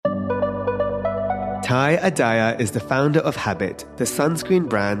Tai Adaya is the founder of Habit, the sunscreen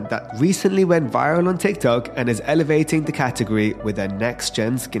brand that recently went viral on TikTok and is elevating the category with their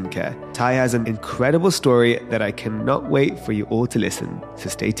next-gen skincare. Tai has an incredible story that I cannot wait for you all to listen, so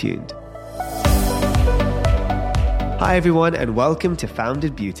stay tuned. Hi everyone and welcome to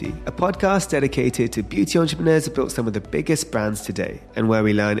Founded Beauty, a podcast dedicated to beauty entrepreneurs who built some of the biggest brands today and where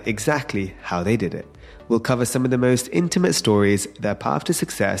we learn exactly how they did it. We'll cover some of the most intimate stories, their path to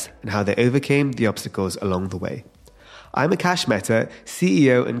success, and how they overcame the obstacles along the way. I'm Akash Mehta,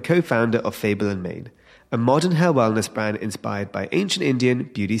 CEO and co-founder of Fable & Mane, a modern hair wellness brand inspired by ancient Indian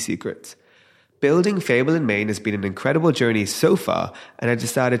beauty secrets. Building Fable & Mane has been an incredible journey so far, and I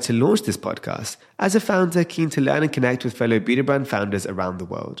decided to launch this podcast as a founder keen to learn and connect with fellow beauty brand founders around the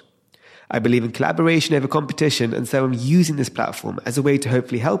world. I believe in collaboration over competition, and so I'm using this platform as a way to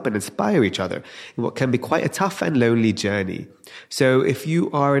hopefully help and inspire each other in what can be quite a tough and lonely journey. So if you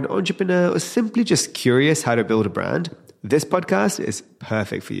are an entrepreneur or simply just curious how to build a brand, this podcast is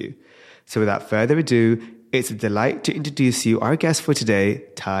perfect for you. So without further ado, it's a delight to introduce you our guest for today,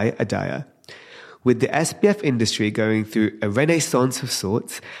 Tai Adaya. With the SPF industry going through a renaissance of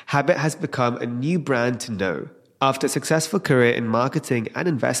sorts, Habit has become a new brand to know. After a successful career in marketing and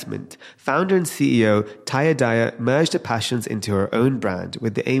investment, founder and CEO Tai Adaya merged her passions into her own brand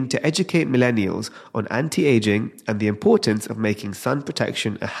with the aim to educate millennials on anti-aging and the importance of making sun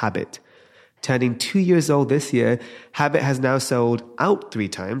protection a habit. Turning 2 years old this year, Habit has now sold out 3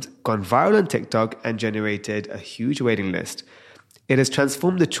 times, gone viral on TikTok, and generated a huge waiting list. It has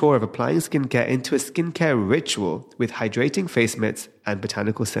transformed the chore of applying skincare into a skincare ritual with hydrating face mitts and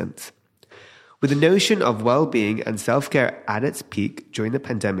botanical scents. With the notion of well-being and self-care at its peak during the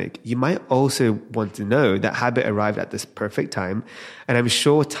pandemic, you might also want to know that Habit arrived at this perfect time, and I'm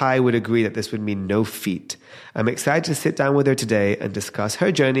sure Tai would agree that this would mean no feat. I'm excited to sit down with her today and discuss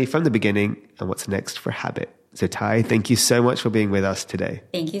her journey from the beginning and what's next for Habit. So Tai, thank you so much for being with us today.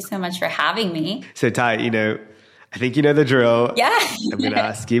 Thank you so much for having me. So Tai, I think you know the drill. Yeah. I'm going to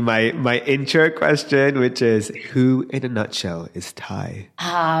ask you my intro question, which is, who in a nutshell is Tai?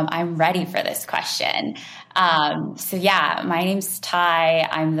 I'm ready for this question. My name's Tai.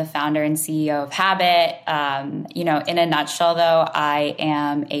 I'm the founder and CEO of Habit. In a nutshell, though, I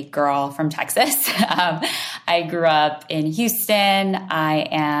am a girl from Texas. I grew up in Houston. I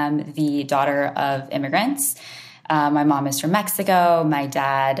am the daughter of immigrants. My mom is from Mexico. My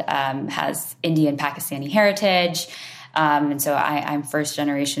dad has Indian Pakistani heritage. And so I'm first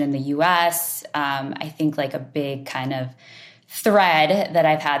generation in the U.S. I think like a big kind of thread that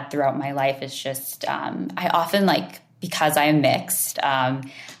I've had throughout my life is just I often because I am mixed, I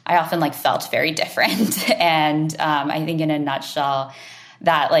often felt very different. And I think in a nutshell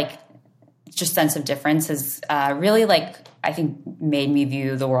that just sense of difference has really I think made me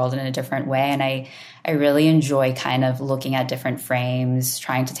view the world in a different way. And I really enjoy kind of looking at different frames,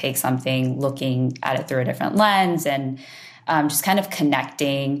 trying to take something, looking at it through a different lens, and just kind of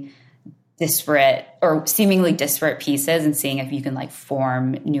connecting disparate or seemingly disparate pieces and seeing if you can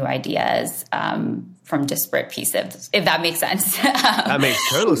form new ideas from disparate pieces, if that makes sense. That makes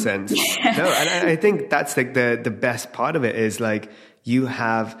total sense. No, and I think that's the best part of it is you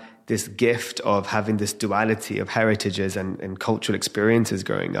have this gift of having this duality of heritages and cultural experiences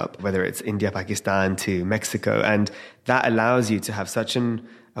growing up, whether it's India, Pakistan to Mexico. And that allows you to have such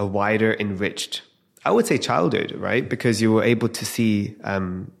a wider, enriched, I would say childhood, right? Because you were able to see,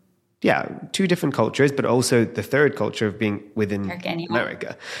 2 different cultures, but also the third culture of being within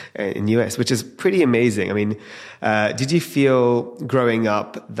America, in the US, which is pretty amazing. I mean, did you feel growing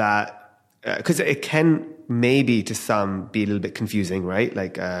up that, because it can maybe to some be a little bit confusing, right?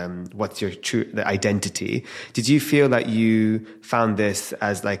 What's your the identity? Did you feel that you found this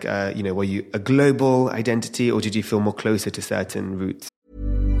as were you a global identity, or did you feel more closer to certain roots?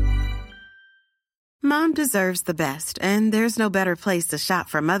 Mom deserves the best, and there's no better place to shop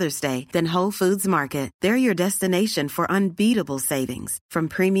for Mother's Day than Whole Foods Market. They're your destination for unbeatable savings, from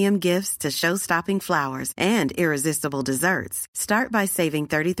premium gifts to show-stopping flowers and irresistible desserts. Start by saving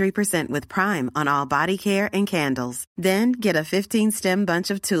 33% with Prime on all body care and candles. Then get a 15-stem bunch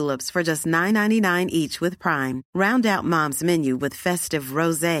of tulips for just $9.99 each with Prime. Round out Mom's menu with festive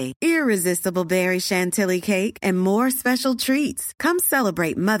rosé, irresistible berry chantilly cake, and more special treats. Come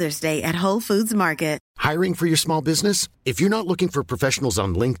celebrate Mother's Day at Whole Foods Market. Hiring for your small business? If you're not looking for professionals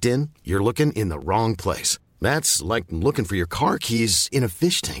on LinkedIn, you're looking in the wrong place. That's like looking for your car keys in a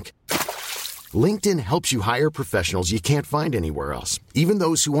fish tank. LinkedIn helps you hire professionals you can't find anywhere else, even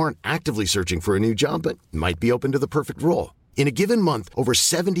those who aren't actively searching for a new job but might be open to the perfect role. In a given month, over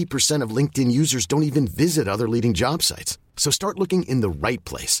 70% of LinkedIn users don't even visit other leading job sites. So start looking in the right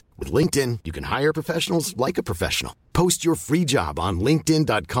place. With LinkedIn, you can hire professionals like a professional. Post your free job on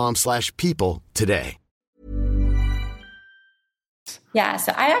linkedin.com/people today. Yeah,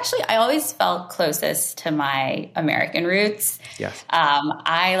 so I always felt closest to my American roots. Yes.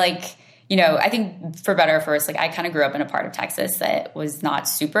 I think for better or for worse, I kind of grew up in a part of Texas that was not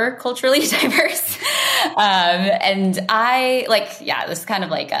super culturally diverse. And this is kind of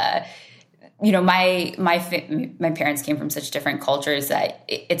like a, my parents came from such different cultures that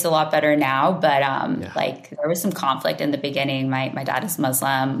it's a lot better now. But there was some conflict in the beginning. My dad is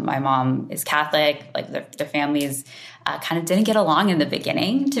Muslim. My mom is Catholic. Their families kind of didn't get along in the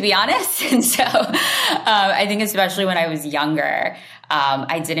beginning, to be honest. And so I think especially when I was younger,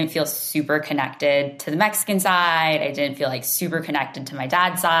 I didn't feel super connected to the Mexican side. I didn't feel super connected to my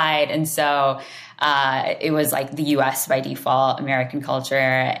dad's side. And so it was the US by default, American culture,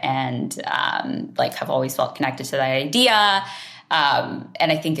 and have always felt connected to that idea.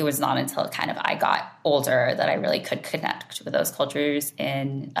 And I think it was not until kind of I got older that I really could connect with those cultures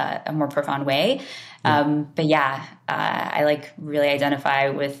in a more profound way. I really identify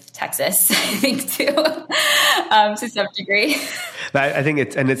with Texas, I think, too, to some degree. But I think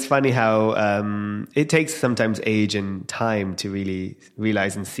it's funny how it takes sometimes age and time to really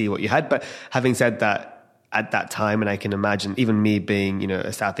realize and see what you had. But having said that, at that time, and I can imagine even me being,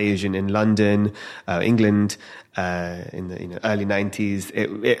 a South Asian in London, England, in the early 90s,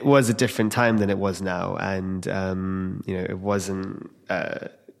 it was a different time than it was now, and it wasn't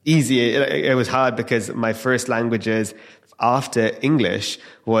easy. It was hard because my first languages after English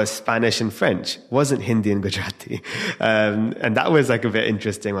was Spanish and French, wasn't Hindi and Gujarati. And that was a bit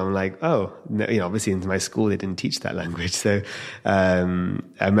interesting. I'm obviously in my school, they didn't teach that language. So, I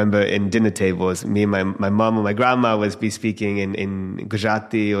remember in dinner tables, me and my mom and my grandma would be speaking in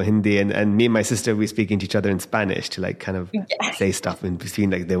Gujarati or Hindi, and me and my sister would be speaking to each other in Spanish to say stuff in between,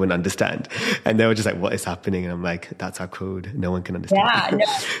 they wouldn't understand. And they were just what is happening? And I'm that's our code. No one can understand. Yeah. No.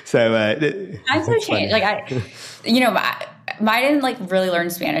 So, times have changed. I didn't really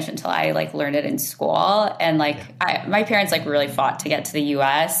learn Spanish until I learned it in school. And my parents really fought to get to the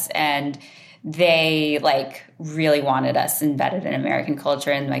US, and they really wanted us embedded in American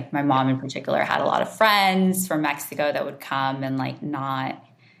culture. And my mom in particular had a lot of friends from Mexico that would come and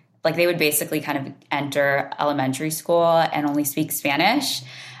they would basically kind of enter elementary school and only speak Spanish.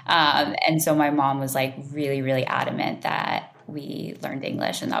 And so my mom was really, really adamant that we learned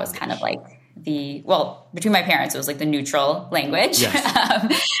English. And that was kind of between my parents, it was the neutral language.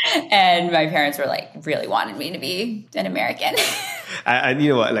 Yes. And my parents were really wanted me to be an American. And you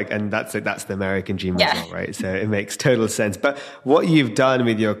know what, and that's the American dream as well, right? So it makes total sense. But what you've done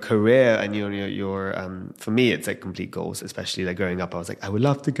with your career and your for me, it's complete goals, especially growing up. I was I would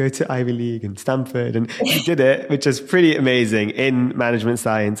love to go to Ivy League and Stanford, and you did it, which is pretty amazing in management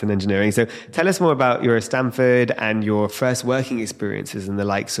science and engineering. So tell us more about your Stanford and your first working experiences in the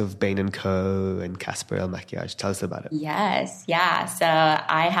likes of Bain & Co. and Casper El Maquillage. Tell us about it. Yes. Yeah. So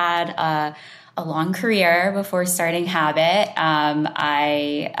I had a long career before starting Habit. I'm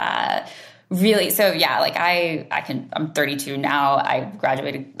 32 now. I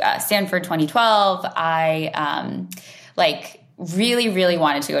graduated Stanford 2012. I really, really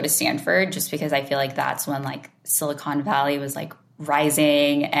wanted to go to Stanford just because I feel that's when Silicon Valley was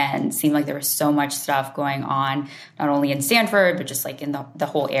rising and seemed there was so much stuff going on, not only in Stanford, but just in the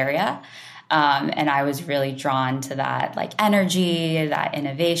whole area. And I was really drawn to that energy, that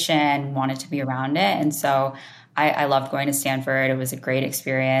innovation, wanted to be around it. And so I loved going to Stanford. It was a great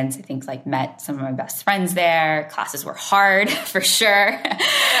experience. I think met some of my best friends there. Classes were hard for sure.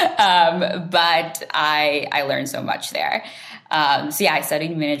 But I learned so much there. I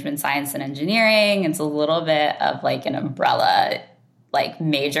studied management science and engineering. It's a little bit of an umbrella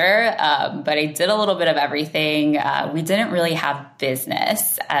major, but I did a little bit of everything. We didn't really have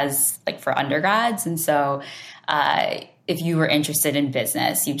business as for undergrads. And so if you were interested in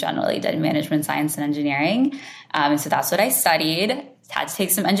business, you generally did management science and engineering. And so that's what I studied. Had to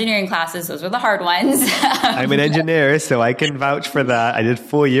take some engineering classes. Those were the hard ones. I'm an engineer, so I can vouch for that. I did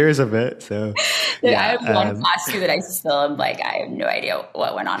 4 years of it. So I have one class too that I still am I have no idea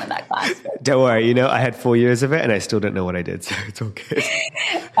what went on in that class. But. Don't worry. I had 4 years of it and I still don't know what I did. So it's okay.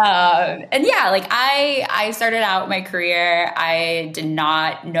 I started out my career. I did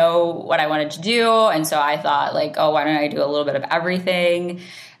not know what I wanted to do. And so I thought why don't I do a little bit of everything?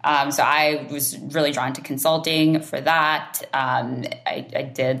 So I was really drawn to consulting for that.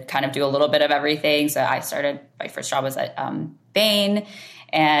 I did kind of do a little bit of everything. So my first job was at Bain.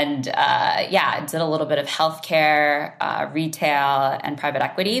 And did a little bit of healthcare, retail, and private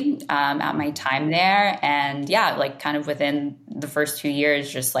equity at my time there. And like kind of within the first 2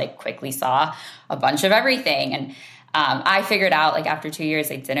 years, just like quickly saw a bunch of everything. And I figured out like after 2 years,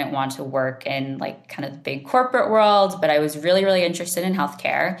 I didn't want to work in like kind of the big corporate world, but I was really, really interested in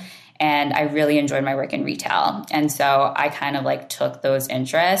healthcare. And I really enjoyed my work in retail. And so I kind of like took those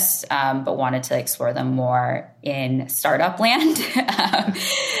interests, but wanted to explore them more in startup land.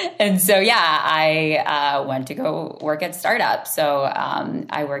 And so, I went to go work at startups. So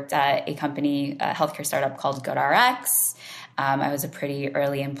I worked at a company, a healthcare startup called GoodRx. I was a pretty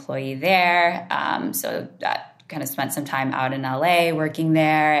early employee there. So that kind of spent some time out in LA working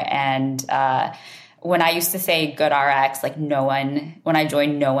there. And when I used to say GoodRx, like when I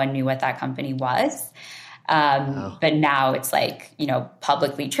joined, no one knew what that company was. But now it's like,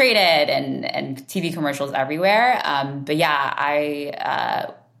 publicly traded and TV commercials everywhere. I'm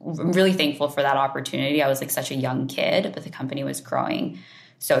really thankful for that opportunity. I was like such a young kid, but the company was growing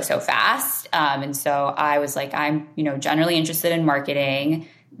so fast. And so I was like, I'm, generally interested in marketing.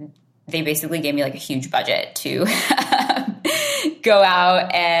 They basically gave me like a huge budget to go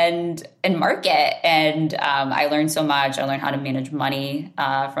out and market. And I learned so much. I learned how to manage money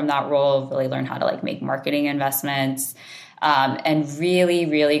from that role, really learned how to like make marketing investments, and really,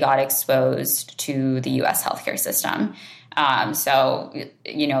 really got exposed to the US healthcare system.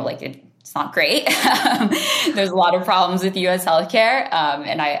 It's not great. There's a lot of problems with US healthcare.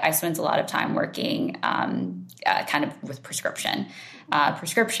 And I spent a lot of time working kind of with prescription,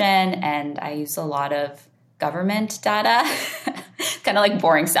 and I use a lot of government data, kind of like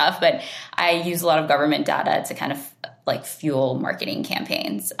boring stuff, but I use a lot of government data to kind of like fuel marketing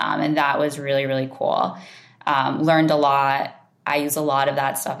campaigns. And that was really, really cool. Learned a lot. I use a lot of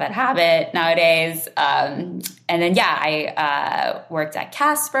that stuff at Habit nowadays. And then, I worked at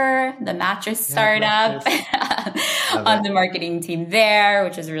Casper, the mattress startup, on the marketing team there,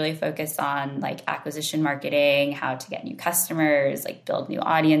 which is really focused on like acquisition marketing, how to get new customers, like build new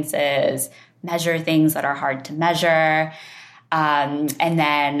audiences, measure things that are hard to measure. And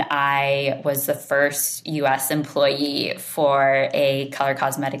then I was the first US employee for a color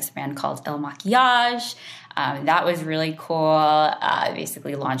cosmetics brand called Il Maquillage. That was really cool,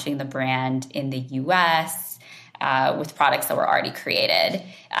 basically launching the brand in the US with products that were already created,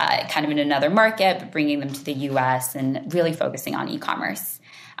 kind of in another market, but bringing them to the US and really focusing on e-commerce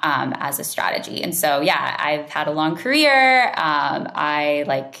as a strategy. And so, I've had a long career. I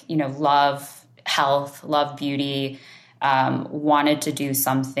love health, love beauty, wanted to do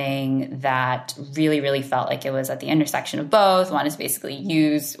something that really, really felt like it was at the intersection of both, wanted to basically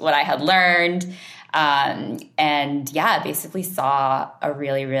use what I had learned. Basically saw a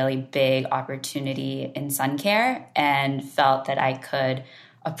really, really big opportunity in sun care and felt that I could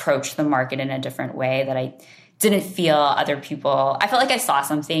approach the market in a different way that I didn't feel other people. I felt like I saw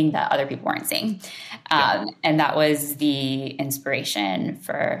something that other people weren't seeing. And that was the inspiration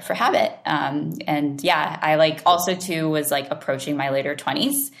for Habit. I also too was like approaching my later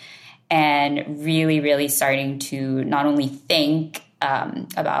 20s and really, really starting to not only think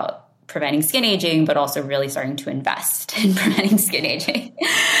about preventing skin aging, but also really starting to invest in preventing skin aging.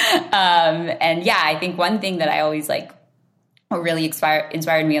 I think one thing that I always like really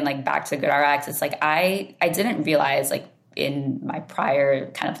inspired me and like back to GoodRx, it's like I didn't realize like in my prior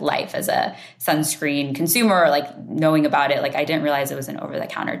kind of life as a sunscreen consumer or like knowing about it, like I didn't realize it was an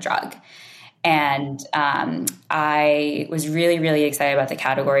over-the-counter drug. And I was really, really excited about the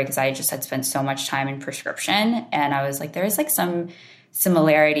category because I just had spent so much time in prescription. And I was like, there is like some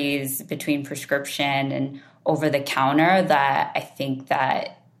similarities between prescription and over-the-counter that I think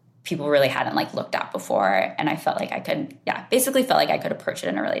that people really hadn't like looked at before. And I felt like I could, basically felt like I could approach it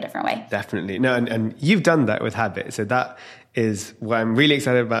in a really different way. Definitely. No, and you've done that with Habit. So that is what I'm really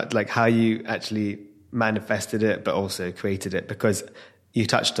excited about, like how you actually manifested it, but also created it, because you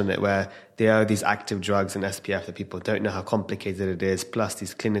touched on it where there are these active drugs and SPF that people don't know how complicated it is, plus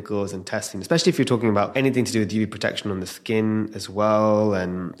these clinicals and testing, especially if you're talking about anything to do with UV protection on the skin as well.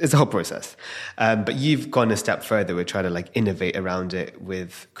 And it's a whole process. But you've gone a step further with trying to like innovate around it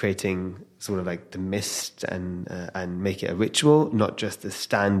with creating sort of like the mist and make it a ritual, not just the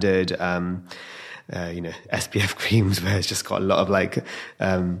standard, SPF creams where it's just got a lot of like,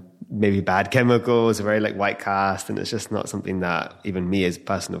 maybe bad chemicals, a very like white cast, and it's just not something that even me as a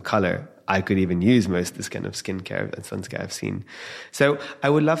person of color, I could even use most of this kind of skincare and sunscare I've seen. So I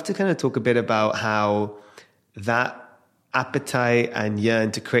would love to kind of talk a bit about how that appetite and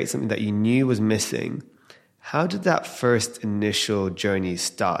yearn to create something that you knew was missing How did that first initial journey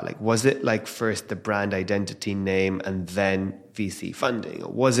start? Like, was it like first the brand identity name and then VC funding?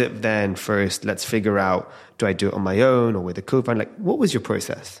 Or was it then first, let's figure out, do I do it on my own or with a co-founder? Like, what was your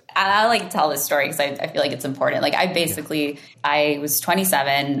process? I like to tell this story because I feel like it's important. Like I was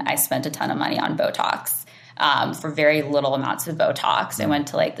 27. I spent a ton of money on Botox for very little amounts of Botox. I went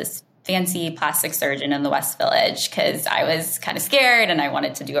to like this fancy plastic surgeon in the West Village because I was kind of scared and I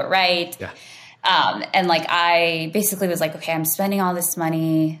wanted to do it right. Yeah. And like, I basically was like, okay, I'm spending all this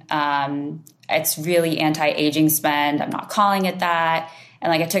money. It's really anti-aging spend. I'm not calling it that.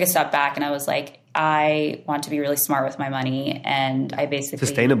 And like, I took a step back and I was like, I want to be really smart with my money. And I basically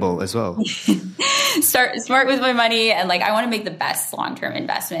sustainable as well. Start smart with my money. And like, I want to make the best long-term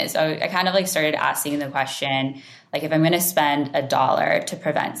investment. So I kind of like started asking the question, like, if I'm going to spend $1 to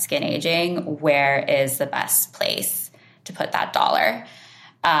prevent skin aging, where is the best place to put that dollar?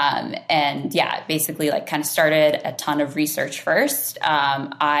 And yeah, basically like kind of started a ton of research first.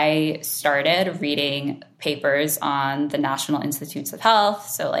 I started reading papers on the National Institutes of Health.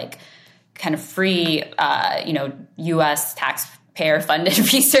 So like kind of free, US taxpayer funded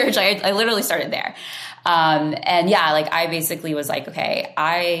research. I literally started there. And yeah, like I basically was like, okay,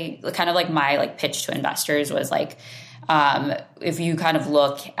 I kind of like my like pitch to investors was like, if you kind of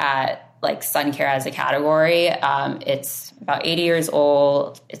look at like sun care as a category, it's about 80 years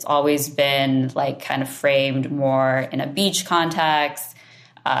old. It's always been like kind of framed more in a beach context.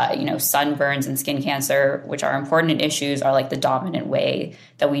 Sunburns and skin cancer, which are important issues, are like the dominant way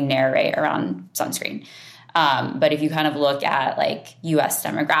that we narrate around sunscreen. But if you kind of look at like US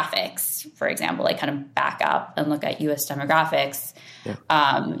demographics, for example, like kind of back up and look at US demographics,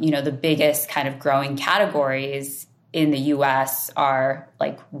 the biggest kind of growing categories in the US are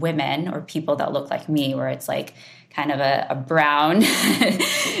like women or people that look like me, where it's like kind of a brown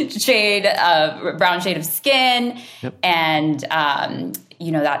shade of skin. Yep. And,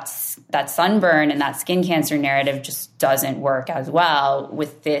 that sunburn and that skin cancer narrative just doesn't work as well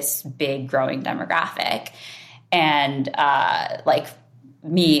with this big growing demographic. And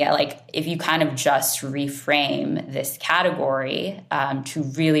if you kind of just reframe this category to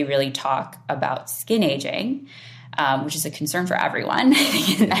really, really talk about skin aging, which is a concern for everyone.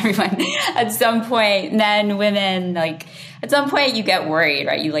 Everyone at some point, men, women, like at some point you get worried,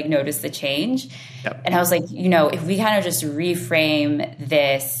 right? You like notice the change. Yep. And I was like, if we kind of just reframe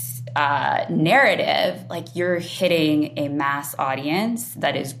this narrative, like you're hitting a mass audience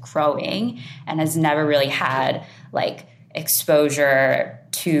that is growing and has never really had like exposure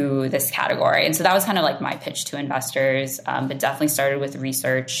to this category. And so that was kind of like my pitch to investors, but definitely started with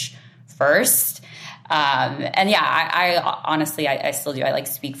research first. I honestly, I still do. I like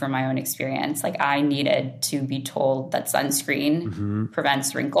speak from my own experience. Like I needed to be told that sunscreen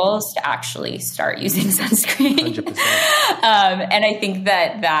prevents wrinkles to actually start using sunscreen. 100%. And I think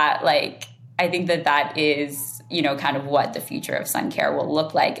that is, kind of what the future of sun care will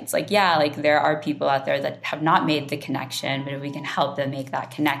look like. It's like, yeah, like there are people out there that have not made the connection, but if we can help them make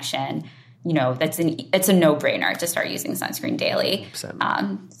that connection, it's a no-brainer to start using sunscreen daily.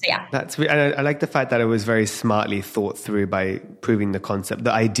 I like the fact that it was very smartly thought through by proving the concept,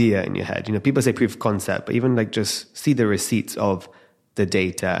 the idea in your head. People say proof of concept, but even like just see the receipts of the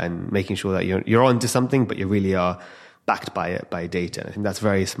data and making sure that you're onto something, but you really are backed by it, by data. I think that's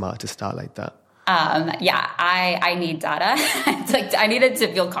very smart to start like that. I need data. I needed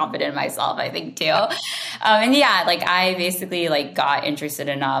to feel confident in myself, I think too. I basically got interested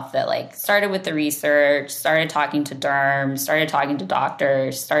enough that started with the research, started talking to derms, started talking to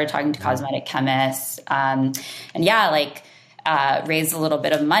doctors, started talking to cosmetic chemists. Raised a little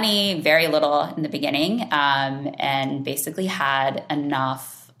bit of money, very little in the beginning, and basically had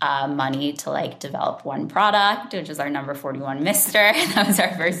enough money to develop one product, which is our number 41 Mister. That was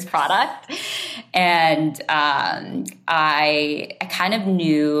our first product. And I kind of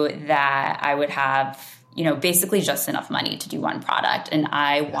knew that I would have, basically just enough money to do one product. And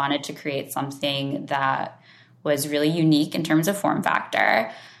I wanted to create something that was really unique in terms of form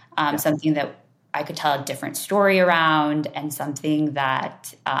factor, something that I could tell a different story around, and something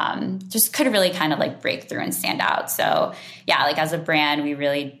that just could really kind of break through and stand out. So as a brand, we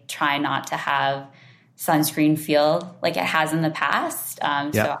really try not to have sunscreen feel like it has in the past.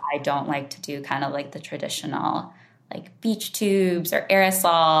 So I don't like to do kind of the traditional beach tubes or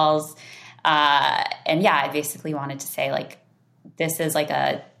aerosols. I basically wanted to say this is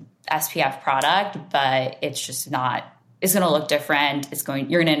a SPF product, but it's just not. It's going to look different. You're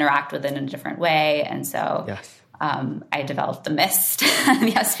going to interact with it in a different way. And so I developed the mist,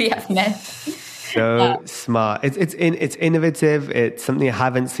 the SPF mist. So smart. It's innovative. It's something I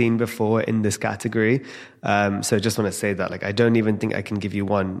haven't seen before in this category. So I just want to say that, like, I don't even think I can give you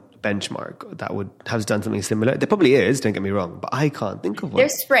one benchmark that would have done something similar. There probably is, don't get me wrong, but I can't think of one.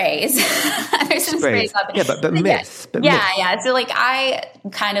 There's sprays. There's some sprays up. Yeah, but mist. Yeah. So like I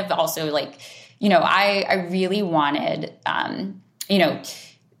kind of also like, I really wanted,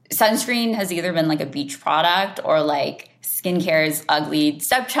 sunscreen has either been like a beach product or like skincare's ugly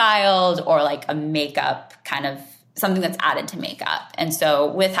stepchild or like a makeup kind of something that's added to makeup. And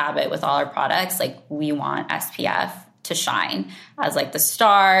so with Habit, with all our products, like we want SPF to shine as like the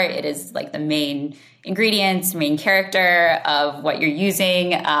star. It is like the main ingredients, main character of what you're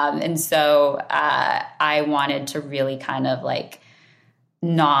using. And so I wanted to really kind of like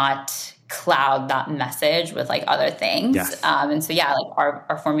not cloud that message with like other things. Yes. And so, yeah, like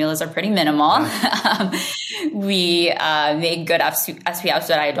our formulas are pretty minimal. We make good SPFs,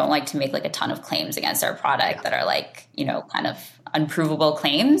 but I don't like to make like a ton of claims against our product that are like, kind of unprovable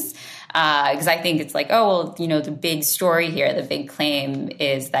claims. Because I think it's like, the big story here, the big claim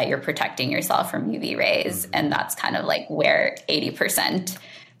is that you're protecting yourself from UV rays. And that's kind of like where 80%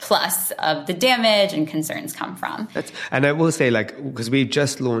 plus of the damage and concerns come from. And I will say, like, because we've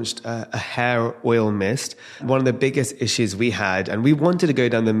just launched a hair oil mist, one of the biggest issues we had, and we wanted to go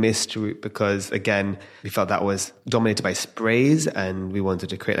down the mist route because, again, we felt that was dominated by sprays, and we wanted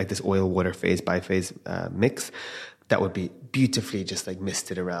to create like this oil water phase biphase mix that would be beautifully just like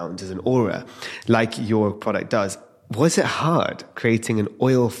misted around as an aura, like your product does. Was it hard creating an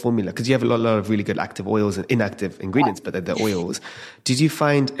oil formula? Because you have a lot of really good active oils and inactive ingredients, but they're the oils. Did you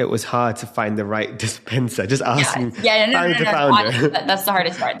find it was hard to find the right dispenser? Just asking the founder. That's the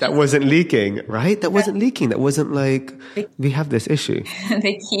hardest part. That wasn't leaking, right? That wasn't leaking. That wasn't like, we have this issue.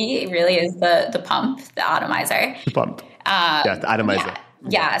 The key really is the pump, the atomizer. The pump. The atomizer.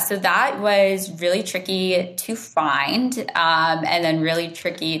 Yeah, so that was really tricky to find and then really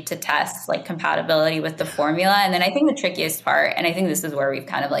tricky to test like compatibility with the formula. And then I think the trickiest part, and I think this is where we've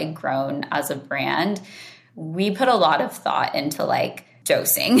kind of like grown as a brand, we put a lot of thought into like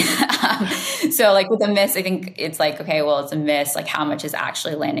dosing. So like with the mist, I think it's like, okay, well, it's a mist, like how much is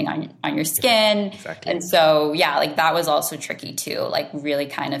actually landing on your skin. Exactly. And so, yeah, like that was also tricky too, like really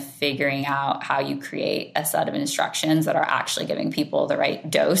kind of figuring out how you create a set of instructions that are actually giving people the right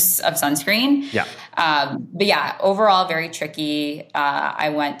dose of sunscreen. Yeah. But yeah, overall, very tricky. I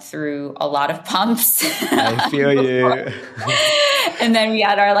went through a lot of pumps. I feel you. And then we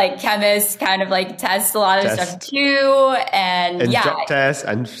had our like chemists kind of like test a lot of stuff too. And drop test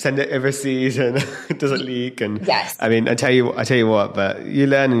and send it overseas and it doesn't leak. And yes. I mean, I tell you what, but you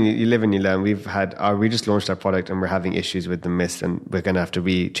learn and you live and you learn. We just launched our product and we're having issues with the mist and we're going to have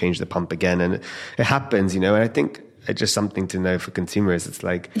to change the pump again. And it happens, and I think it's just something to know for consumers. It's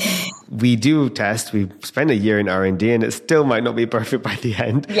like we do test, we spend a year in R&D and it still might not be perfect by the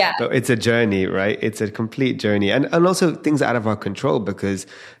end. Yeah. But it's a journey, right? It's a complete journey. And also things are out of our control because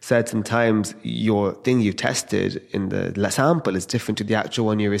certain times your thing you tested in the sample is different to the actual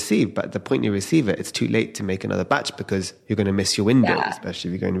one you receive. But at the point you receive it, it's too late to make another batch because you're going to miss your window, especially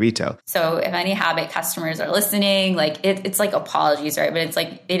if you're going to retail. So if any Habit customers are listening, like it's like apologies, right? But it's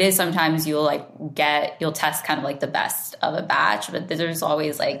like, it is sometimes you'll test kind of like the best of a batch, but there's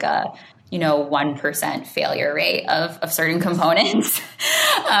always like a 1% failure rate of certain components.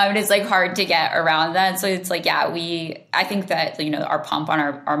 And it's like hard to get around that. So it's like, I think that, our pump on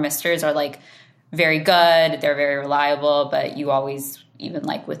our misters are like very good. They're very reliable, but you always, even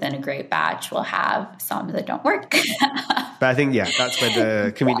like within a great batch, will have some that don't work. But I think, that's where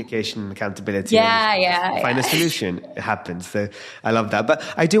the communication and accountability find a solution. It happens. So I love that. But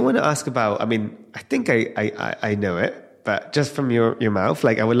I do want to ask about, I mean, I think I know it, but just from your mouth,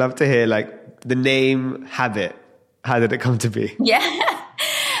 like I would love to hear like the name Habit. How did it come to be? Yeah.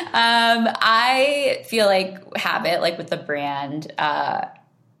 I feel like Habit, like with the brand,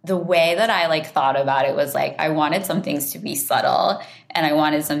 the way that I like thought about it was like, I wanted some things to be subtle and I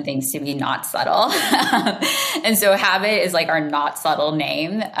wanted some things to be not subtle. And so Habit is like our not subtle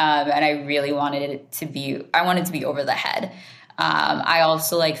name. And I really wanted it to be over the head. I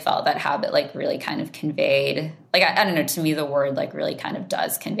also like felt that Habit like really kind of conveyed, like, I don't know, to me, the word like really kind of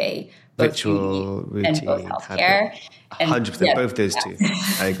does convey both ritual, routine, and both healthcare. 100%, both those two.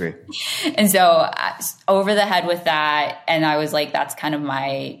 I agree. And so over the head with that. And I was like, that's kind of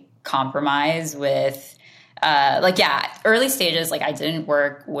my compromise with, early stages, like I didn't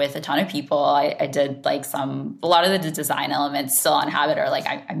work with a ton of people. I did like a lot of the design elements still on Habit are like,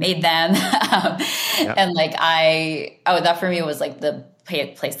 I made them. And like that for me was like the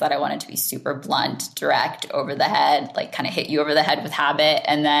place that I wanted to be super blunt, direct, over the head, like kind of hit you over the head with habit.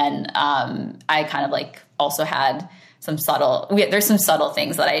 And then I kind of like also had some there's some subtle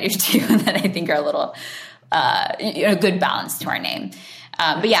things that I do too that I think are a little, good balance to our name.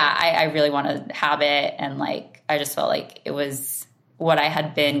 But yeah, I really wanted habit, and like, I just felt like it was what I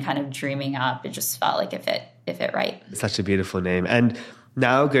had been kind of dreaming up. It just felt like it fit right. Such a beautiful name. And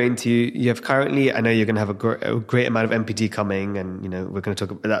now you have currently, I know you're going to have a great amount of NPD coming, and, we're going to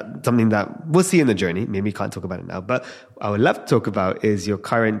talk about that, something that we'll see in the journey. Maybe you can't talk about it now, but I would love to talk about is your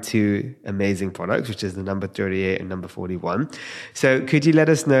current 2 amazing products, which is the number 38 and number 41. So could you let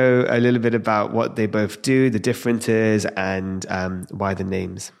us know a little bit about what they both do, the differences, and why the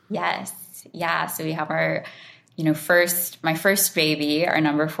names? Yes. Yeah. So we have our, my first baby, our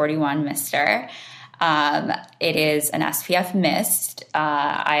number 41 Mister. It is an SPF mist.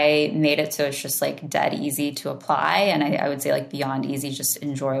 I made it so it's just like dead easy to apply. And I would say like beyond easy, just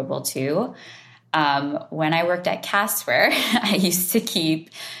enjoyable too. When I worked at Casper, I used to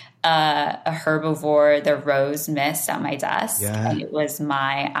keep a Herbivore, the rose mist at my desk. Yeah. And it was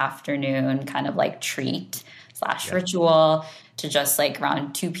my afternoon kind of like treat / ritual to just like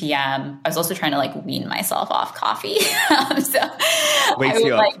around 2 p.m. I was also trying to like wean myself off coffee. So I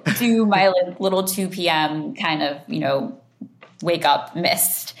would like do my little 2 p.m. kind of, wake up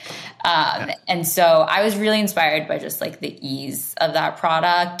mist. And so I was really inspired by just like the ease of that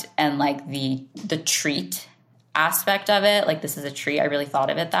product and like the treat aspect of it. Like, this is a treat. I really thought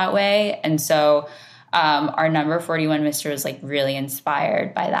of it that way. And so our number 41 Mister was like really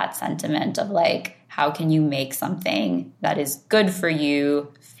inspired by that sentiment of like, how can you make something that is good for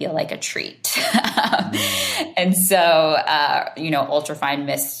you feel like a treat? And so, ultrafine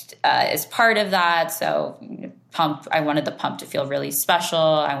mist is part of that. So I wanted the pump to feel really special.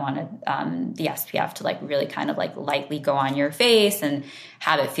 I wanted the SPF to like really kind of like lightly go on your face and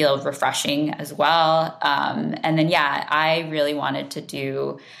have it feel refreshing as well. And then, I really wanted to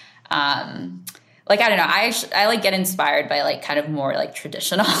do I don't know. I like get inspired by like kind of more like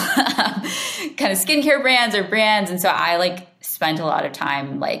traditional kind of skincare brands or brands. And so I like spent a lot of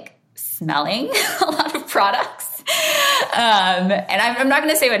time like smelling a lot of products. And I'm not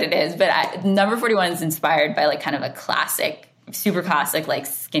going to say what it is, but number 41 is inspired by like kind of a classic, super classic like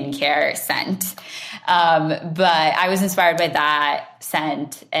skincare scent. But I was inspired by that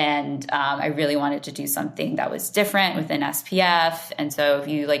scent, and I really wanted to do something that was different within SPF. And so if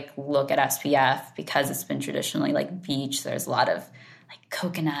you like look at SPF, because it's been traditionally like beach, there's a lot of like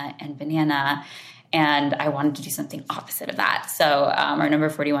coconut and banana, and I wanted to do something opposite of that. So our number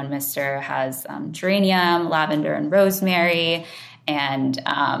 41 Mister has geranium, lavender, and rosemary. And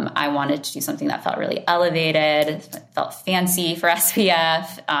I wanted to do something that felt really elevated, felt fancy for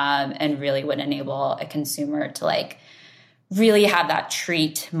SPF, and really would enable a consumer to like really have that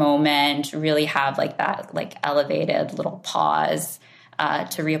treat moment, really have like that like elevated little pause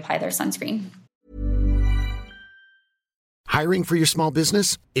to reapply their sunscreen. Hiring for your small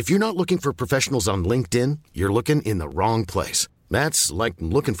business? If you're not looking for professionals on LinkedIn, you're looking in the wrong place. That's like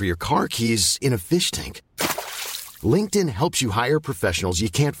looking for your car keys in a fish tank. LinkedIn helps you hire professionals you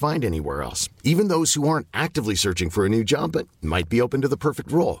can't find anywhere else, even those who aren't actively searching for a new job but might be open to the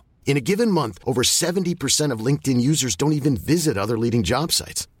perfect role. In a given month, over 70% of LinkedIn users don't even visit other leading job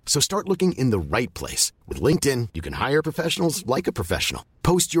sites. So start looking in the right place. With LinkedIn, you can hire professionals like a professional.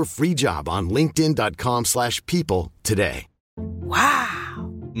 Post your free job on linkedin.com/people today.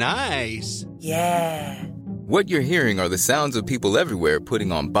 Wow. Nice. Yeah. What you're hearing are the sounds of people everywhere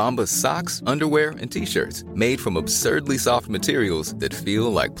putting on Bombas socks, underwear, and T-shirts made from absurdly soft materials that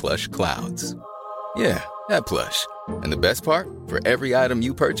feel like plush clouds. Yeah, that plush. And the best part? For every item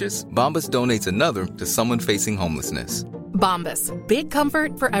you purchase, Bombas donates another to someone facing homelessness. Bombas. Big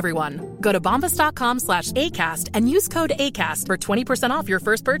comfort for everyone. Go to bombas.com/ACAST and use code ACAST for 20% off your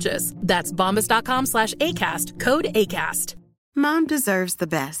first purchase. That's bombas.com/ACAST. Code ACAST. Mom deserves the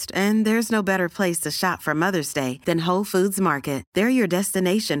best, and there's no better place to shop for Mother's Day than Whole Foods Market. They're your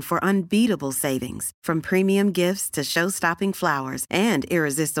destination for unbeatable savings, from premium gifts to show-stopping flowers and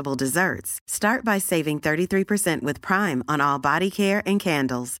irresistible desserts. Start by saving 33% with Prime on all body care and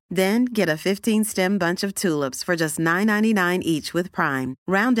candles. Then get a 15-stem bunch of tulips for just $9.99 each with Prime.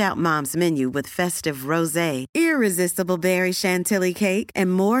 Round out Mom's menu with festive rosé, irresistible berry chantilly cake,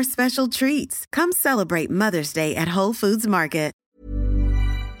 and more special treats. Come celebrate Mother's Day at Whole Foods Market.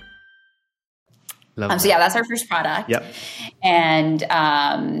 So yeah, that's our first product. Yep. And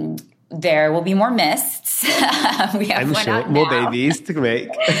there will be more mists. We have I'm sure more babies to make.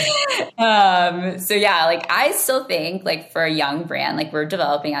 So yeah, like I still think like for a young brand, like we're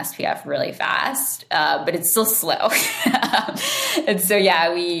developing SPF really fast, but it's still slow. And so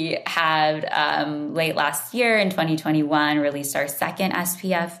yeah, we had late last year in 2021 released our second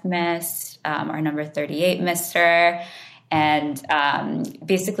SPF mist, our number 38 mister. And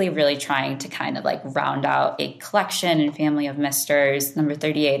basically really trying to kind of like round out a collection and family of misters. Number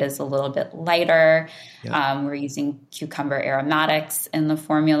 38 is a little bit lighter. Yeah. We're using cucumber aromatics in the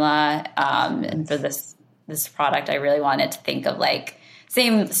formula. And for this product, I really wanted to think of like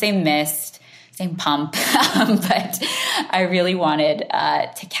same mist, same pump, but I really wanted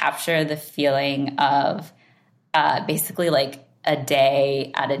to capture the feeling of basically like a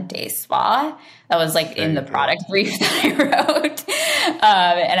day at a day spa. That was like in the product brief that I wrote.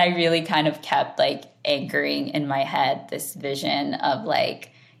 And I really kind of kept like anchoring in my head this vision of like,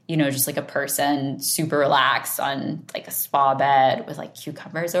 you know, just like a person super relaxed on like a spa bed with like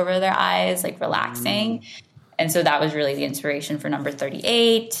cucumbers over their eyes, like relaxing. And so that was really the inspiration for number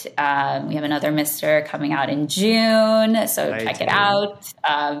 38. We have another mister coming out in June, so check it out.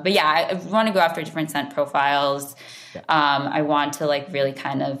 But yeah, I want to go after different scent profiles. I want to like really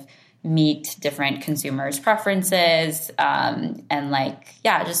kind of meet different consumers' preferences, and like,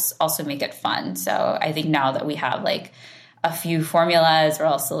 yeah, just also make it fun. So I think now that we have like a few formulas, we're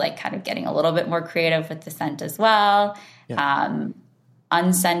also like kind of getting a little bit more creative with the scent as well. Yeah.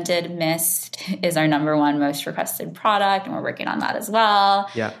 Unscented mist is our number one most requested product, and we're working on that as well.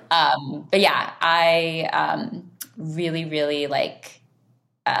 Yeah. But yeah, I really, really like,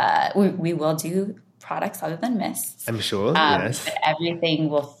 we will do products other than mists. I'm sure, yes. But everything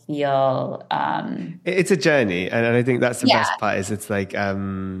will feel... it's a journey, and I think that's the best part is it's like,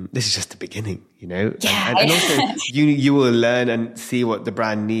 this is just the beginning, you know? Yeah. And also you will learn and see what the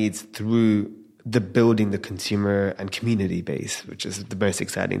brand needs through the building the consumer and community base, which is the most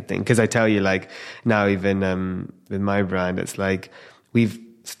exciting thing. Because I tell you, like now even with my brand, it's like we've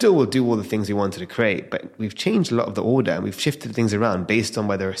still will do all the things we wanted to create, but we've changed a lot of the order and we've shifted things around based on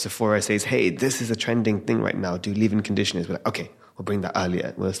whether Sephora says, hey, this is a trending thing right now, do leave-in conditioners. We're like, okay, we'll bring that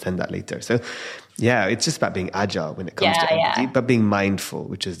earlier, we'll send that later. So yeah, it's just about being agile when it comes to empathy, but being mindful,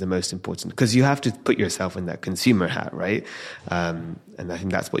 which is the most important, because you have to put yourself in that consumer hat, right? And I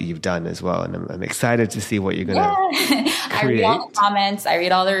think that's what you've done as well. And I'm excited to see what you're going to create. I read all the comments, I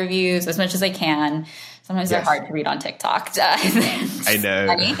read all the reviews as much as I can. Sometimes they're hard to read on TikTok. I know.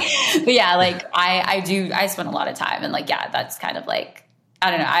 Funny. But yeah, like I spend a lot of time, and like, yeah, that's kind of like, I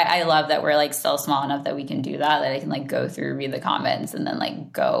don't know. I love that we're like still small enough that we can do that I can like go through, read the comments, and then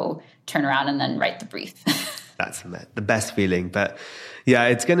like go turn around and then write the brief. That's the best feeling. But yeah,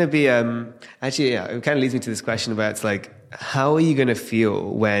 it's going to be, actually, yeah, it kind of leads me to this question about, it's like, how are you going to feel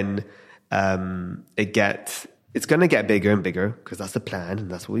when it's going to get bigger and bigger, because that's the plan and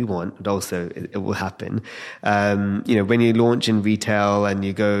that's what we want. And also it will happen. You know, when you launch in retail and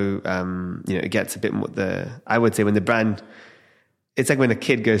you go, you know, it gets a bit more I would say when the brand, it's like when a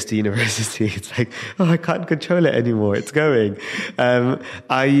kid goes to university, it's like, oh, I can't control it anymore. It's going.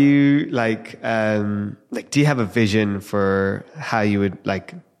 Are you like, do you have a vision for how you would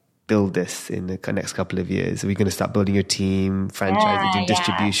like build this in the next couple of years? Are we going to start building your team, franchising,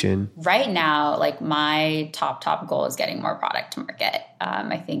 distribution? Right now, like my top goal is getting more product to market.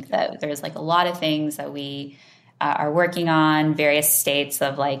 I think that there's like a lot of things that we are working on, various states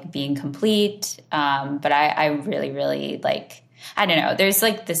of like being complete. But I really, really like, I don't know. There's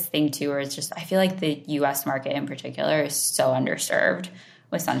like this thing too, where it's just, I feel like the US market in particular is so underserved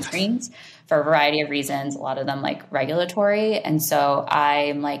with sunscreens for a variety of reasons, a lot of them like regulatory. And so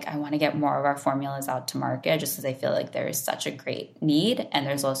I'm like, I want to get more of our formulas out to market just because I feel like there is such a great need. And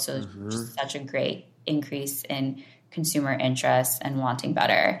there's also just such a great increase in consumer interest and wanting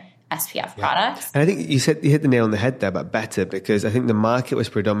better SPF products. And I think you hit the nail on the head there about better, because I think the market was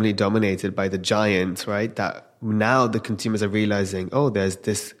predominantly dominated by the giants, right? That now the consumers are realizing, oh, there's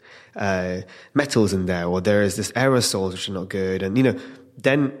this metals in there, or there is this aerosols which are not good. And, you know,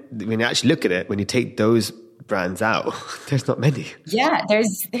 then when you actually look at it, when you take those brands out, there's not many. Yeah,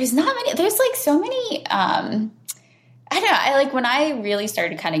 there's not many. There's like so many, I don't know. I like when I really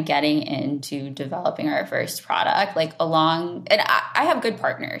started kind of getting into developing our first product, like and I have good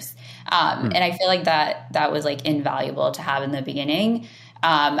partners. And I feel like that was like invaluable to have in the beginning.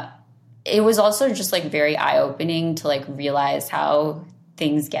 It was also just like very eye-opening to like realize how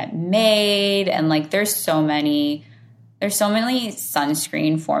things get made. And like, there's so many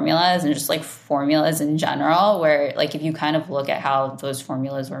sunscreen formulas and just like formulas in general, where like, if you kind of look at how those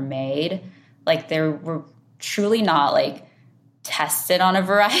formulas were made, like they were truly not like tested on a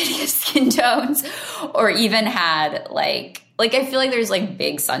variety of skin tones, or even had like like, I feel like there's like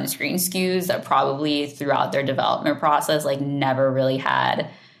big sunscreen SKUs that probably throughout their development process, like never really had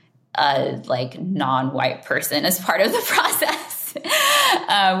a like non-white person as part of the process,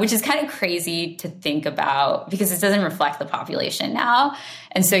 which is kind of crazy to think about because it doesn't reflect the population now.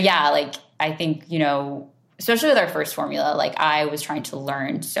 And so, yeah, like, I think, you know, especially with our first formula, like I was trying to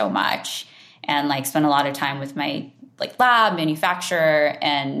learn so much and like spend a lot of time with my like lab manufacturer.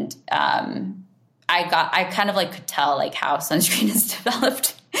 And I kind of like could tell like how sunscreen is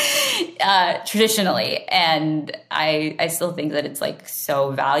developed traditionally. And I still think that it's like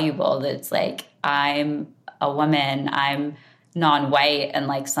so valuable that it's like, I'm a woman, I'm non-white, and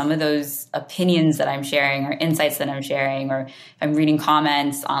like some of those opinions that I'm sharing or insights that I'm sharing, or if I'm reading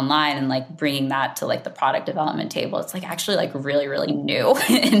comments online and like bringing that to like the product development table, it's like actually like really, really new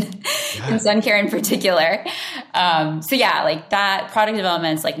in sun care in particular. So yeah, like that product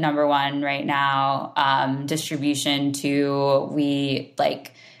development is like number one right now. Distribution too, we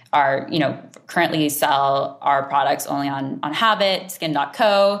like are, you know, currently sell our products only on Habit,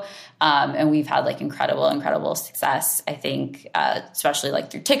 Skin.co. And we've had like incredible success, I think, especially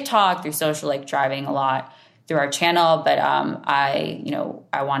like through TikTok, through social, like driving a lot through our channel. But I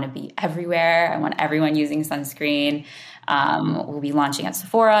want to be everywhere. I want everyone using sunscreen. We'll be launching at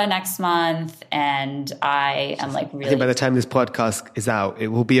Sephora next month. And I am like really... I think by the time this podcast is out, it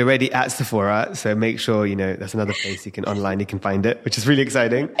will be already at Sephora. So make sure, you know, that's another place you can find it, which is really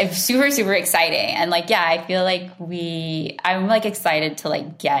exciting. It's super exciting. And like, yeah, I feel like I'm like excited to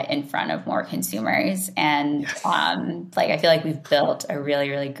like get in front of more consumers. And like, I feel like we've built a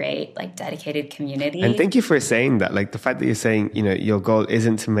really great, like dedicated community. And thank you for saying that. Like the fact that you're saying, you know, your goal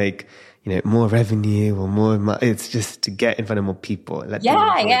isn't to make, you know, more revenue or more, it's just to get in front of more people.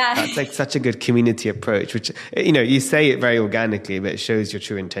 Yeah. That's like such a good community approach, which, you know, you say it very organically, but it shows your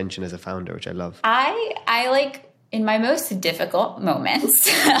true intention as a founder, which I love. I like in my most difficult moments,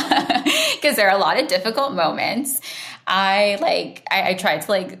 because there are a lot of difficult moments, I try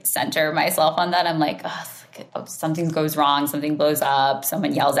to like center myself on that. I'm like, oh, something goes wrong, something blows up,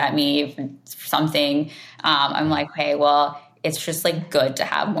 someone yells at me for something. I'm like, hey, well, it's just like good to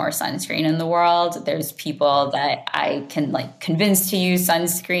have more sunscreen in the world. There's people that I can like convince to use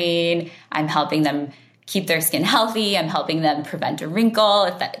sunscreen. I'm helping them keep their skin healthy. I'm helping them prevent a wrinkle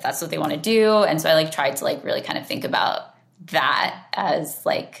if that's what they want to do. And so I like tried to like really kind of think about that as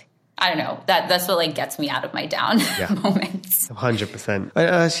like, I don't know, that's what like gets me out of my down moments. 100%. I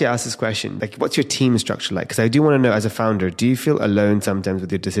actually asked this question, like, what's your team structure like? Because I do want to know, as a founder, do you feel alone sometimes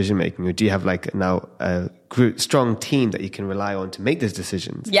with your decision making, or do you have like now a strong team that you can rely on to make those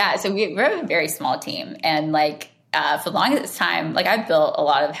decisions? Yeah, so we're a very small team, and like for the longest time, like I built a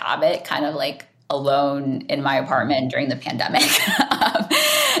lot of Habit kind of like alone in my apartment during the pandemic.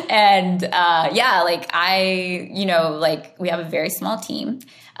 And like like we have a very small team.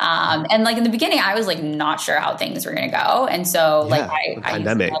 And like in the beginning, I was like not sure how things were going to go. And so like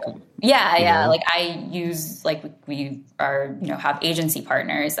pandemic. Like I use like we are, you know, have agency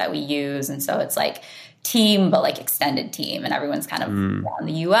partners that we use. And so it's like team, but like extended team, and everyone's kind of around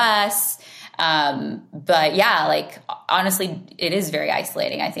the US. But yeah, like honestly, it is very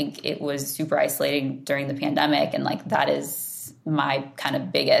isolating. I think it was super isolating during the pandemic. And like, that is my kind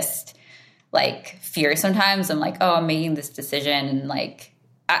of biggest like fear sometimes. I'm like, oh, I'm making this decision. And like,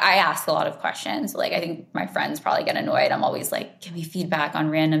 I ask a lot of questions. Like, I think my friends probably get annoyed. I'm always like, give me feedback on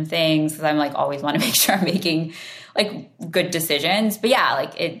random things, because I'm like always want to make sure I'm making like good decisions. But yeah,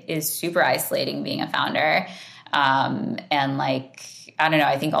 like it is super isolating being a founder. And like, I don't know,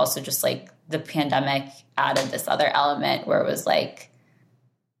 I think also just like the pandemic added this other element where it was like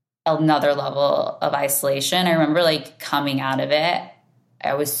another level of isolation. I remember like coming out of it,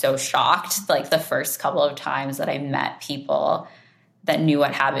 I was so shocked, like the first couple of times that I met people that knew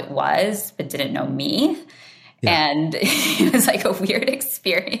what Habit was, but didn't know me. Yeah. And it was like a weird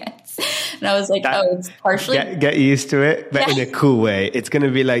experience. And I was like, it's partially... Get used to it, but in a cool way. It's going to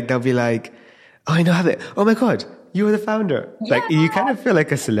be like, they'll be like, oh, I know Habit. Oh my God, you were the founder. Yeah. Like, you kind of feel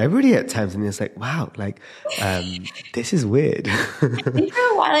like a celebrity at times, and it's like, wow, like, this is weird. I think for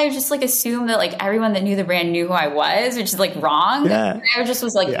a while I just like assumed that like everyone that knew the brand knew who I was, which is like wrong. Yeah. I just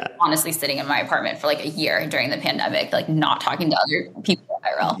was like honestly sitting in my apartment for like a year during the pandemic, like not talking to other people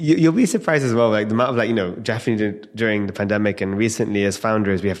IRL. You'll be surprised as well, like the amount of like, you know, Daphne did during the pandemic, and recently as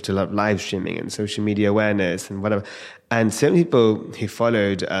founders, we have to love live streaming and social media awareness and whatever. And certain people who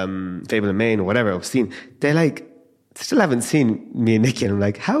followed Fable and Main or whatever I've seen, they're like, still haven't seen me and Nikki, and I'm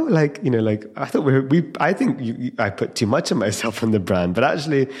like, how, like, you know, like, I thought I think I put too much of myself on the brand, but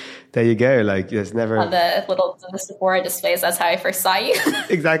actually, there you go. Like, there's never the Sephora displays. That's how I first saw you.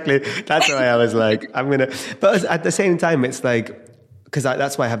 Exactly. That's why I was like, but at the same time, it's like, because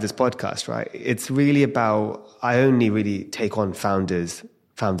that's why I have this podcast, right? It's really about, I only really take on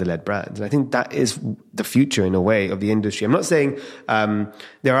founder-led brands. And I think that is the future, in a way, of the industry. I'm not saying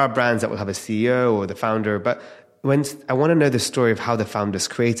there are brands that will have a CEO or the founder, but I want to know the story of how the founders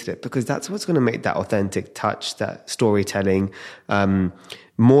created it, because that's what's going to make that authentic touch, that storytelling,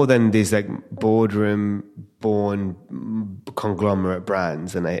 more than these like boardroom-born conglomerate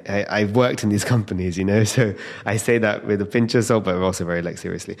brands. And I've worked in these companies, you know, so I say that with a pinch of salt, but also very like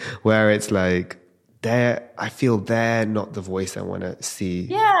seriously, where it's like, I feel they're not the voice I want to see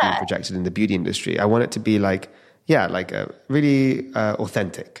being projected in the beauty industry. I want it to be like, like a really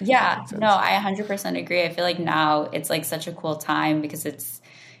authentic. Yeah, no, I 100% agree. I feel like now it's like such a cool time because it's,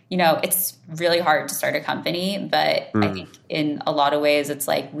 you know, it's really hard to start a company, but I think in a lot of ways it's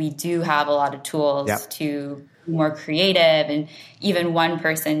like we do have a lot of tools to be more creative, and even one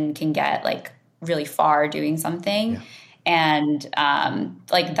person can get like really far doing something. Yeah. And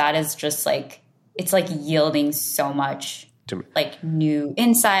like that is just like, it's like yielding so much like new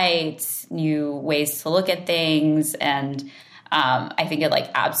insights, new ways to look at things. And I think it like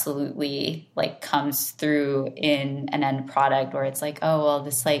absolutely like comes through in an end product where it's like, oh, well,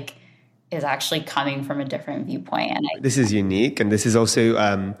 this like is actually coming from a different viewpoint. And this is unique. And this is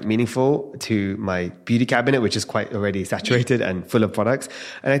also meaningful to my beauty cabinet, which is quite already saturated and full of products.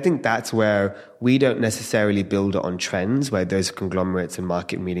 And I think that's where we don't necessarily build it on trends, where those conglomerates and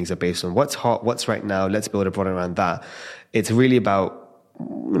market meetings are based on what's hot, what's right now. Let's build a product around that. It's really about,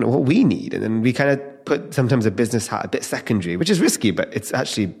 you know, what we need. And then we kind of put sometimes a business hat a bit secondary, which is risky, but it's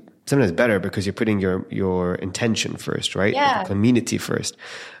actually sometimes better because you're putting your intention first, right? Yeah. The community first.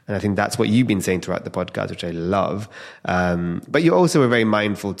 And I think that's what you've been saying throughout the podcast, which I love. But you also are very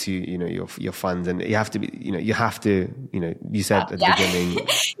mindful to, you know, your funds, and you have to be, you said at the beginning,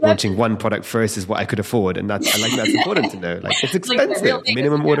 launching one product first is what I could afford. And that's important to know. Like, it's expensive, like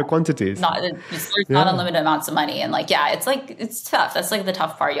minimum order quantities. There's not unlimited amounts of money. And like, it's tough. That's like the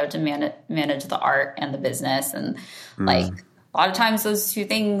tough part. You have to manage the art and the business. And like a lot of times those two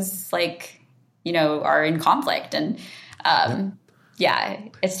things like, you know, are in conflict, and,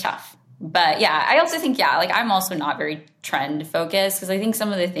 it's tough. But yeah, I also think, like I'm also not very trend focused, because I think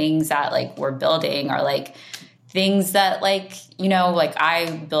some of the things that like we're building are like things that like, you know, like I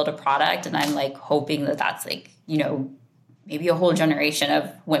build a product and I'm like hoping that that's like, you know, maybe a whole generation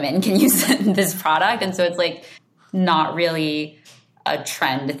of women can use this product. And so it's like not really a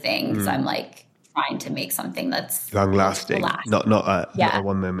trend thing, because I'm like trying to make something that's long lasting, not a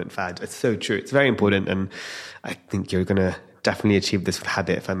one moment fad. It's so true. It's very important. And I think you're going to definitely achieve this with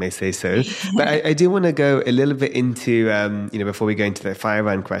Habit, if I may say so. But I do want to go a little bit into, before we go into the fire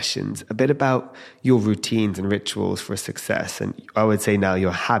round questions, a bit about your routines and rituals for success. And I would say now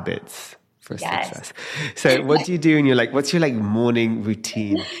your habits for success. So what do you do what's your morning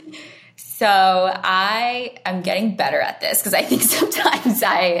routine? So I am getting better at this, because I think sometimes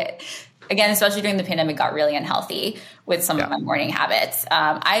again, especially during the pandemic, got really unhealthy with some of my morning habits.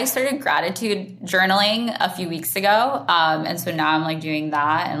 I started gratitude journaling a few weeks ago. And so now I'm like doing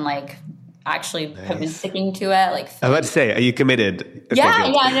that, and like actually have been sticking to it. Like, I was about to say, are you committed?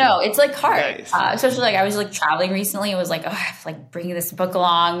 No, it's like hard. Nice. Especially like I was like traveling recently. It was like, oh, I have to like bring this book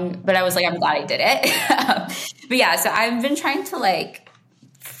along. But I was like, I'm glad I did it. But yeah, so I've been trying to like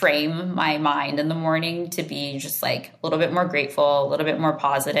frame my mind in the morning to be just like a little bit more grateful, a little bit more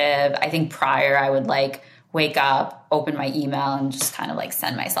positive. I think prior I would like wake up, open my email, and just kind of like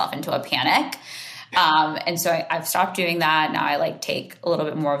send myself into a panic. And so I've stopped doing that. Now I like take a little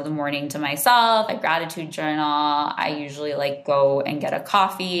bit more of the morning to myself. I gratitude journal. I usually like go and get a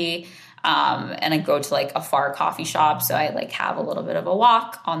coffee. And I go to like a far coffee shop. So I like have a little bit of a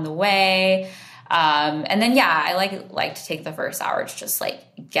walk on the way. And then, I like to take the first hour to just like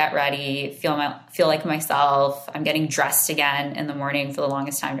get ready, feel like myself. I'm getting dressed again in the morning. For the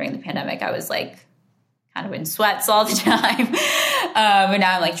longest time during the pandemic, I was like kind of in sweats all the time. But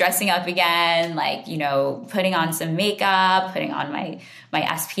now I'm like dressing up again, like, you know, putting on some makeup, putting on my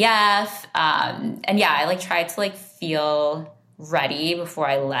SPF. And I like try to like feel ready before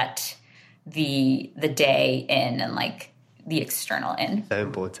I let the day in and like the external in. So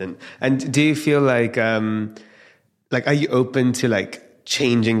important. And do you feel like are you open to like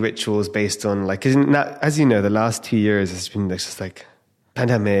changing rituals based on like, cause as you know, the last 2 years has been just like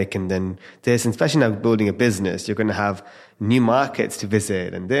pandemic, and then this, and especially now building a business, you're going to have new markets to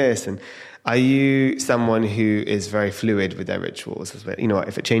visit and this. And are you someone who is very fluid with their rituals? You know,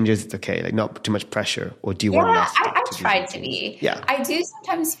 if it changes, it's okay. Like not too much pressure, or do you want less? I try to be. Yeah. I do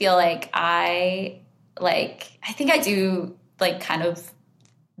sometimes feel like I think I do like kind of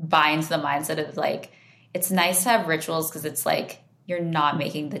buy into the mindset of like, it's nice to have rituals because it's like, you're not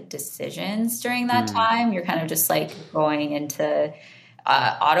making the decisions during that time. You're kind of just like going into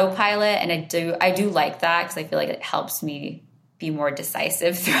autopilot. And I do like that because I feel like it helps me be more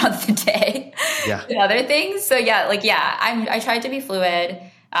decisive throughout the day than other things. So I try to be fluid.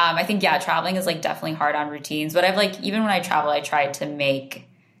 I think, traveling is like definitely hard on routines, but I've like, even when I travel, I try to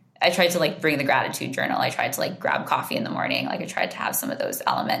like bring the gratitude journal. I tried to like grab coffee in the morning. Like I tried to have some of those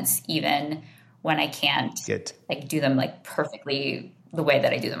elements, even when I can't like do them like perfectly the way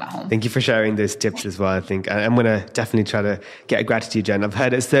that I do them at home. Thank you for sharing those tips as well. I think I'm going to definitely try to get a gratitude journal. I've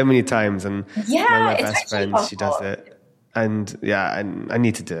heard it so many times, and one of my best friends, she does it. And and I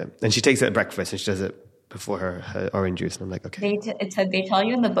need to do it. And she takes it at breakfast and she does it before her orange juice. And I'm like, okay. They tell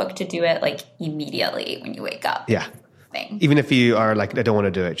you in the book to do it like immediately when you wake up. Yeah. Even if you are like, I don't want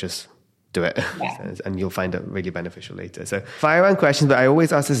to do it, just do it. And you'll find it really beneficial later. So fire round questions, but I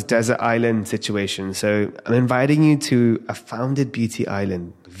always ask this desert island situation. So I'm inviting you to a Founded Beauty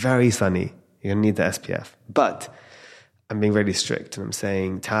island, very sunny. You're going to need the SPF. But I'm being really strict and I'm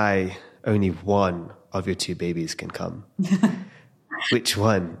saying, Ty, only one of your 2 babies can come. Which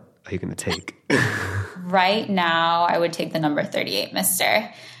one are you going to take? Right now, I would take the number 38,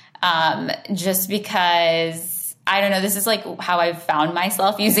 mister. Just because, I don't know, this is like how I've found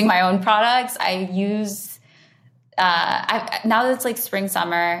myself using my own products. I use, now that it's like spring,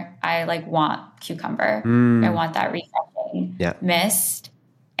 summer, I like want cucumber. I want that refreshing mist.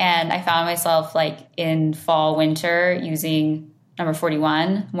 And I found myself like in fall, winter using number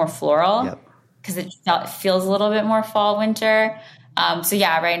 41, more floral. Because it feels a little bit more fall, winter.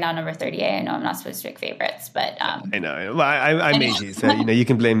 Right now, number 38. I know I'm not supposed to pick favorites, but... I know. Well, I made you, so you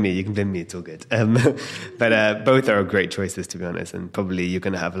can blame me. You can blame me. It's all good. But both are great choices, to be honest. And probably you're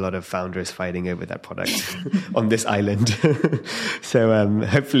going to have a lot of founders fighting over that product on this island. So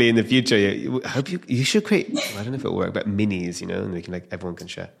hopefully in the future, you should create, I don't know if it'll work, but minis, and we can everyone can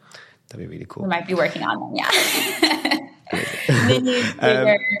share. That'd be really cool. We might be working on them, Minis,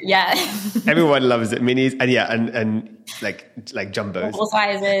 bigger, everyone loves it. Minis and like jumbos. Full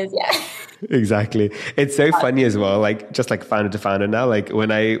sizes, Exactly. It's so funny as well, just like founder to founder now. Like when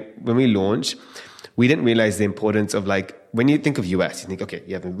we launched, we didn't realize the importance of when you think of US, you think, okay,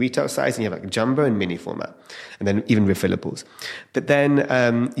 you have a retail size and you have jumbo and mini format, and then even refillables. But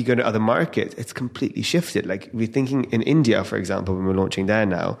then you go to other markets, it's completely shifted. Like we're thinking in India, for example, when we're launching there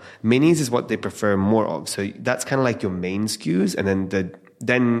now, minis is what they prefer more of. So that's kind of like your main SKUs, and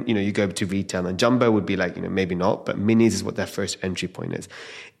then you go to retail, and jumbo would be maybe not, but minis is what their first entry point is.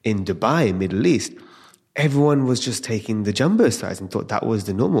 In Dubai, Middle East, everyone was just taking the jumbo size and thought that was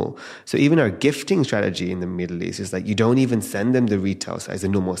the normal. So even our gifting strategy in the Middle East is you don't even send them the retail size, the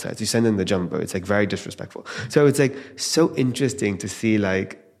normal size. You send them the jumbo. It's very disrespectful. So it's so interesting to see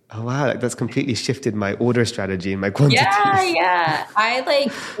oh wow, that's completely shifted my order strategy and my quantities. Yeah.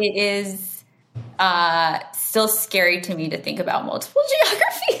 It is still scary to me to think about multiple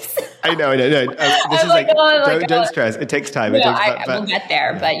geographies. I know. This is don't stress. It takes time. We'll get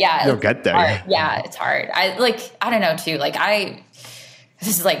there, but you'll get there. It's hard. I don't know too.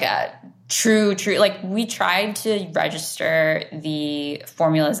 This is a true. We tried to register the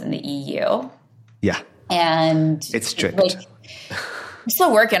formulas in the EU. Yeah. And it's strict. I'm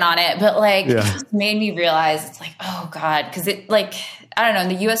still working on it, but it just made me realize it's oh God, because it I don't know. In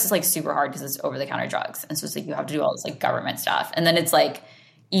the US, it's super hard because it's over-the-counter drugs, and so it's you have to do all this government stuff, and then it's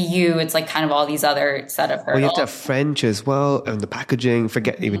EU, it's kind of all these other set of hurdles. Well, you have to have French as well, and the packaging,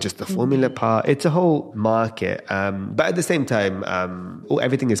 forget even just the formula part. It's a whole market. But at the same time,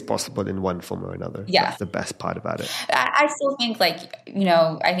 everything is possible in one form or another. Yeah. That's the best part about it. I still think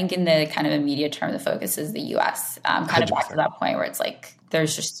I think in the kind of immediate term, the focus is the US. Kind 100%. Of back to that point where it's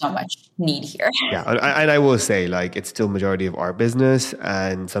there's just so much need here. Yeah, and I will say, it's still majority of our business,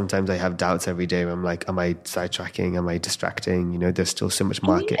 and sometimes I have doubts every day where I'm am I sidetracking? Am I distracting? There's still so much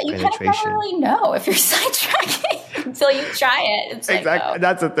market penetration. You kind of never really know if you're sidetracking until you try it. It's exactly,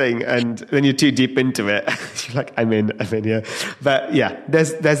 that's the thing. And then you're too deep into it. You're I'm in here. But yeah,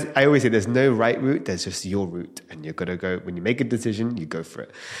 there's. I always say there's no right route. There's just your route, and you're gonna go. When you make a decision, you go for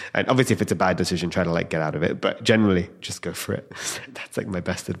it. And obviously, if it's a bad decision, try to get out of it. But generally, just go for it. That's my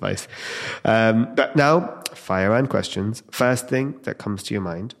best advice. But now, fire round questions. First thing that comes to your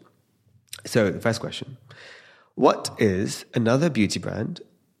mind. So the first question: what is another beauty brand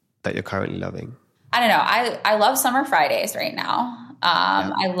that you're currently loving? I don't know. I love Summer Fridays right now.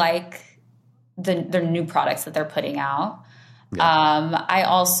 I like the new products that they're putting out. Yeah. I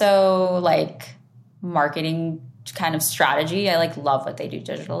also like marketing kind of strategy. I love what they do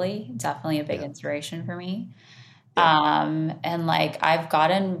digitally. Definitely a big inspiration for me. Yeah. And I've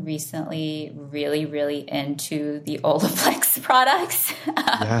gotten recently really, really into the Olaplex products.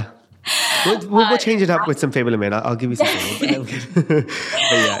 Yeah. We'll change it up with some Fable Man. I'll give you something. But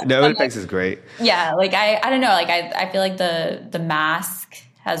yeah, no, Olaplex is great. Yeah, I don't know. I feel like the mask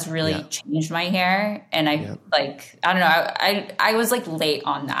has really changed my hair, and I don't know. I was late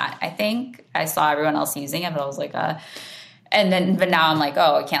on that. I think I saw everyone else using it, but I was but now I'm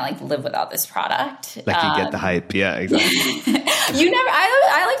I can't live without this product. You get the hype. Yeah, exactly.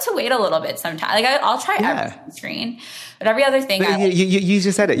 I like to wait a little bit sometimes. I'll try every sunscreen, but every other thing. You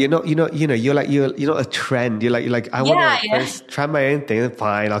just said it. You're not a trend. You're like I want to first try my own thing.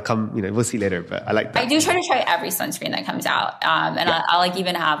 Fine, I'll come. We'll see later. But I like that. I do try to try every sunscreen that comes out. I'll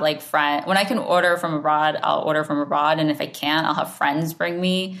even have when I can order from abroad, I'll order from abroad, and if I can't, I'll have friends bring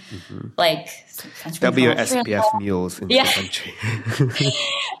me sunscreen. That'll be your SPF mules in the country.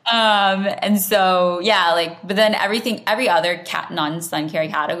 And so but then every other non-sun care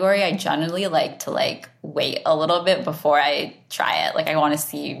category, I generally like to wait a little bit before I try it. I want to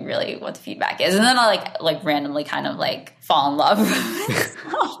see really what the feedback is, and then I'll randomly kind of fall in love.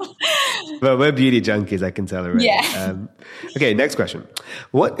 Well, we're beauty junkies, I can tell already. Yeah. Okay, next question.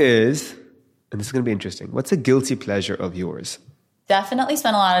 What is, and this is going to be interesting, what's a guilty pleasure of yours? Definitely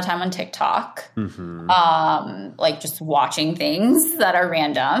spend a lot of time on TikTok. Mm-hmm. Just watching things that are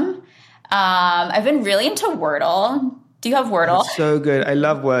random. I've been really into Wordle. Do you have Wordle? That's so good. I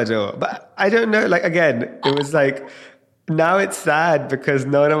love Wordle. But I don't know, again, it was now it's sad because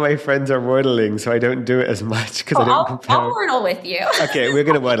none of my friends are Wordling, so I don't do it as much because I don't compare. I'll Wordle with you. Okay, we're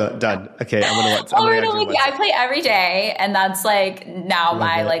going to Wordle. Done. Okay, I'm going to Wordle with you. I play every day, and that's now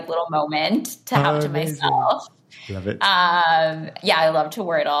my little moment to have to myself. Love it. I love to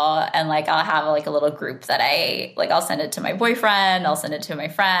Wordle, and I'll have a little group that I'll send it to my boyfriend, I'll send it to my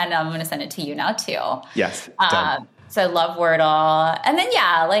friend, I'm going to send it to you now too. Yes. Done. So I love Wordle. And then,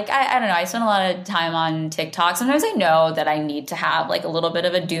 I don't know, I spend a lot of time on TikTok. Sometimes I know that I need to have a little bit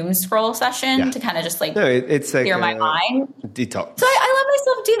of a doom scroll session to kind of just it's clear my mind. Detox. So I let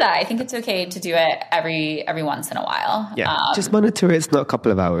myself do that. I think it's okay to do it every once in a while. Yeah. Just monitor it. It's not a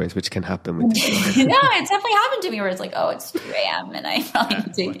couple of hours, which can happen with TikTok. No, it's definitely happened to me where it's it's 2 a.m. and I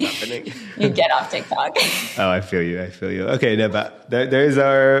probably need to get off TikTok. Oh, I feel you. Okay, no, but there's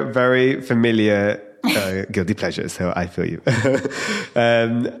our very familiar guilty pleasure, so I feel you.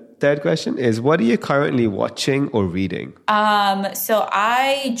 Third question is, what are you currently watching or reading? So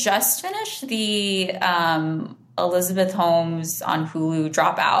I just finished the Elizabeth Holmes on Hulu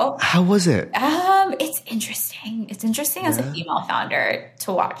Dropout. How was it? It's interesting. It's interesting as a female founder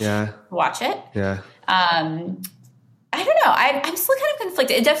to watch it. Yeah. I don't know. I'm still kind of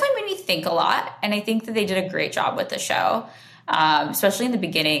conflicted. It definitely made me think a lot, and I think that they did a great job with the show. Especially in the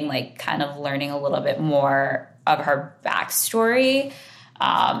beginning, kind of learning a little bit more of her backstory.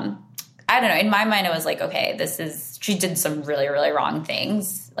 I don't know. In my mind, I was okay, she did some really, really wrong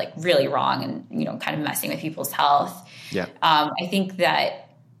things, really wrong and, kind of messing with people's health. Yeah. I think that,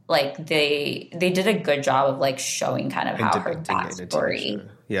 they did a good job of, showing kind of how her backstory.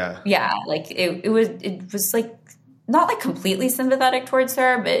 Yeah. Yeah. It was not, completely sympathetic towards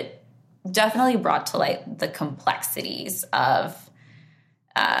her, but definitely brought to light the complexities of,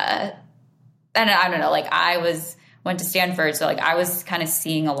 and I don't know, went to Stanford. So I was kind of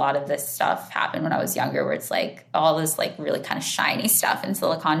seeing a lot of this stuff happen when I was younger, where it's all this really kind of shiny stuff in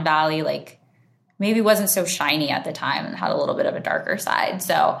Silicon Valley, maybe wasn't so shiny at the time and had a little bit of a darker side.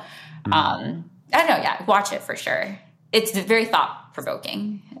 So, I don't know. Yeah. Watch it for sure. It's very thought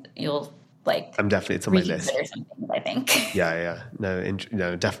provoking. You'll, I'm definitely, it's on my list. Something, I think. Yeah.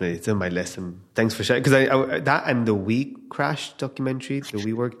 No, definitely, it's on my list. And thanks for sharing, because I that and the WeCrash documentary, the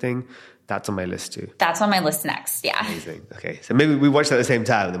WeWork thing, that's on my list too. That's on my list next. Yeah. Amazing. Okay, so maybe we watch that at the same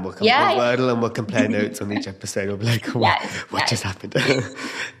time, and then we'll come Wordle and we'll compare notes on each episode. We'll be like, what just happened?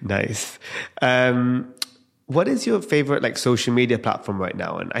 Nice. What is your favorite social media platform right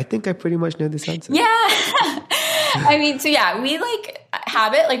now? And I think I pretty much know this answer. Yeah. I mean, so we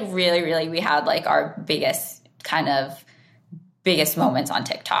Habit, really, really, we had our biggest moments on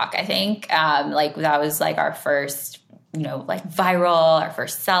TikTok, I think. That was our first, viral, our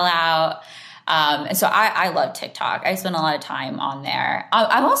first sellout. And so I love TikTok. I spend a lot of time on there.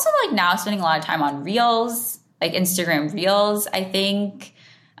 I'm also now spending a lot of time on Reels, Instagram Reels, I think.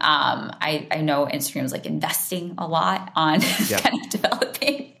 I know Instagram's investing a lot on kind of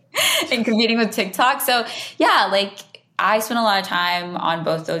developing and competing with TikTok. So yeah, like I spend a lot of time on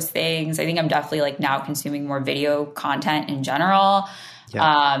both those things. I think I'm definitely like now consuming more video content in general.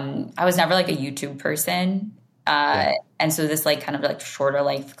 Yeah. I was never like a YouTube person. And so this like kind of like shorter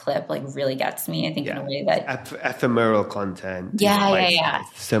length clip like really gets me, I think, in a way that ephemeral content. Yeah.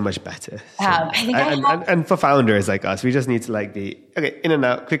 So much better. I think and for founders like us, we just need to like be in and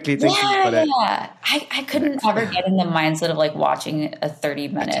out quickly. I couldn't ever get in the mindset of like watching a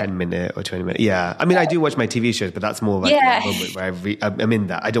 30-minute, 10-minute or 20-minute. Yeah, I mean, I do watch my TV shows, but that's more like a moment where I'm in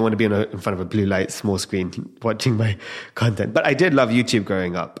that. I don't want to be in front of a blue light, small screen watching my content. But I did love YouTube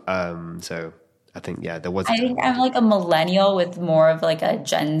growing up, so. I think, there was. I think I'm like a millennial with more of like a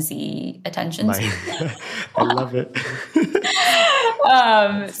Gen Z attention span. I love it.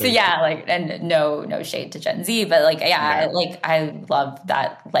 So yeah, like, and no shade to Gen Z, but like, I love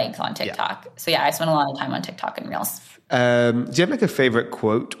that length on TikTok. Yeah. So yeah, I spend a lot of time on TikTok and Reels. Do you have like a favorite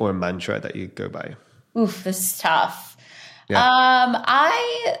quote or mantra that you go by? Oof, this is tough. Yeah.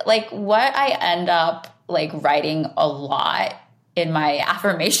 I like what I end up like writing a lot in my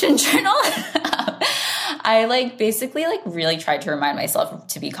affirmation journal. I like basically like really try to remind myself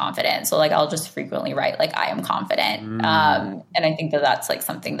to be confident. So like I'll just frequently write like I am confident. And I think that that's like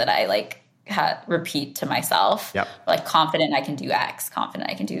something that I like repeat to myself. Yep. Like confident I can do X, confident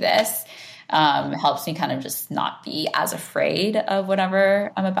I can do this. It helps me kind of just not be as afraid of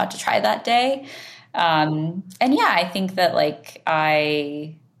whatever I'm about to try that day. And yeah, I think that like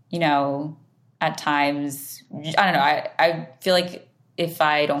I, at times, I don't know, I feel like if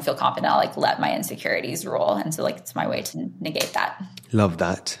I don't feel confident, I'll like let my insecurities rule. And so like, it's my way to negate that. Love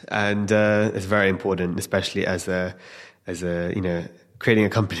that. And it's very important, especially as a creating a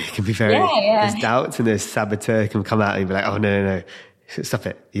company can be very, there's doubts and there's saboteur can come out and be like, oh, no. Stop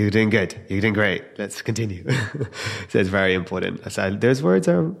it. You're doing good. You're doing great. Let's continue. So it's very important. So those words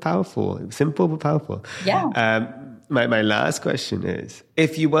are powerful, simple, but powerful. Yeah. My last question is,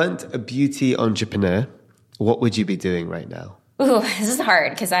 if you weren't a beauty entrepreneur, what would you be doing right now? Ooh, this is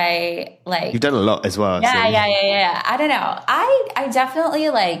hard because I like... You've done a lot as well. Yeah. I don't know. I definitely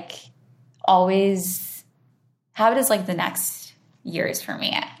like always have it as like the next years for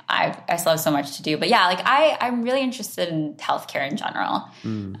me. I still have so much to do. But yeah, like I'm really interested in healthcare in general.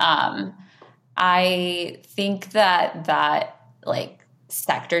 I think that like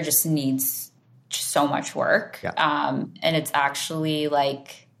sector just needs so much work. Yeah. And it's actually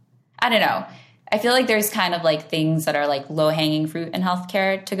like, I don't know. I feel like there's kind of like things that are like low hanging fruit in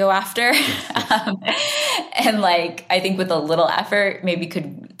healthcare to go after. And like, I think with a little effort, maybe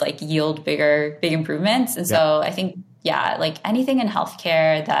could like yield big improvements. And so I think, like anything in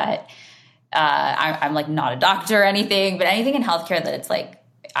healthcare that I'm like not a doctor or anything, but anything in healthcare that it's like,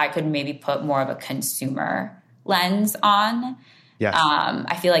 I could maybe put more of a consumer lens on. Yes.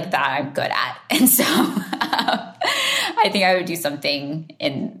 I feel like that I'm good at. And so I think I would do something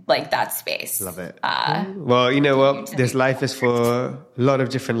in like that space. Love it. Well, you know what? This life is for a lot of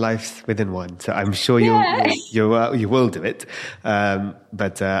different lives within one. So I'm sure you will do it.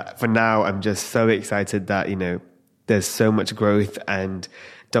 But for now, I'm just so excited that, there's so much growth and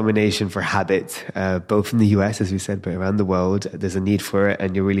domination for habit, both in the US, as we said, but around the world. There's a need for it,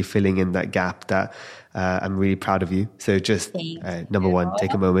 and you're really filling in that gap that I'm really proud of you. So just number one,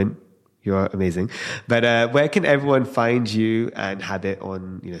 take a moment. You're amazing. But where can everyone find you and Habit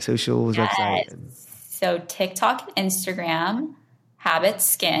on socials, website? So TikTok and Instagram, Habit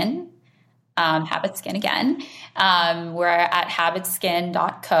Skin. Habit Skin again. We're at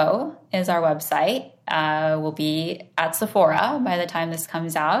habitskin.co is our website. We'll be at Sephora by the time this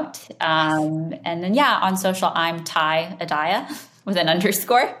comes out. And then, on social, I'm Ty Adaya with an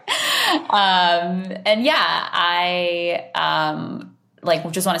underscore. I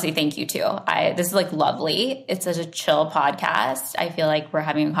just want to say thank you too. This is like lovely. It's such a chill podcast. I feel like we're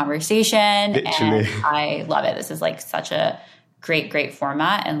having a conversation. Literally. And I love it. This is like such a great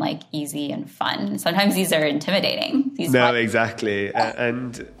format and like easy and fun. Sometimes these are intimidating. Exactly.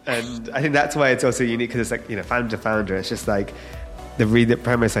 And I think that's why it's also unique, because it's like, founder to founder. It's just like the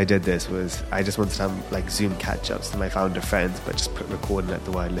premise I did this was I just wanted to have like Zoom catch-ups to my founder friends, but just put recording at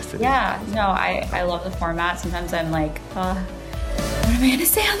the wide listening. Yeah, no, I love the format. Sometimes I'm like, what am I going to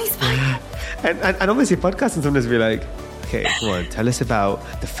say on these podcasts? And obviously podcasting sometimes be like, okay, come on, tell us about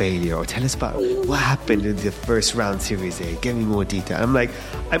the failure, or tell us about what happened in the first round Series A. Give me more detail. I'm like,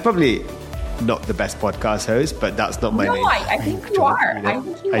 I'm probably not the best podcast host, but that's not my name. I think you are. I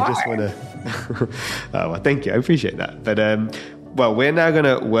think you are. I just want to... well, thank you. I appreciate that. But, we're now going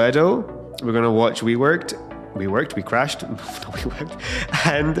to Wordle. We're going to watch We Crashed. We worked.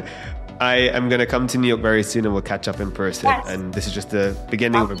 And I am going to come to New York very soon and we'll catch up in person. Yes. And this is just the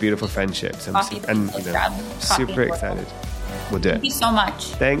beginning of a beautiful friendship. So I'm super excited. We'll do it. Thank you so much.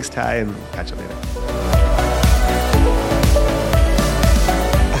 Thanks, Ty, and catch up later.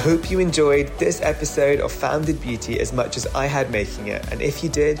 I hope you enjoyed this episode of Founded Beauty as much as I had making it. And if you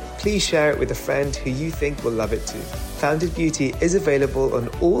did, please share it with a friend who you think will love it too. Founded Beauty is available on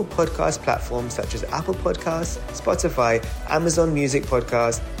all podcast platforms such as Apple Podcasts, Spotify, Amazon Music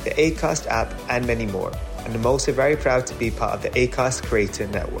Podcasts, the Acast app, and many more. And I'm also very proud to be part of the Acast Creator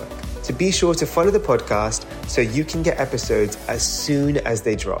Network. So be sure to follow the podcast so you can get episodes as soon as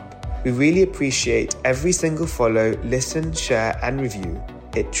they drop. We really appreciate every single follow, listen, share, and review.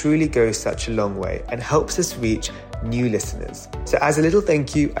 It truly goes such a long way and helps us reach new listeners. So as a little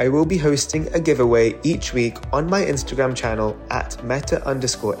thank you, I will be hosting a giveaway each week on my Instagram channel at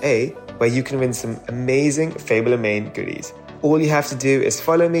meta_a, where you can win some amazing Fable and Mane goodies. All you have to do is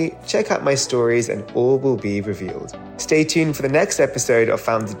follow me, check out my stories, and all will be revealed. Stay tuned for the next episode of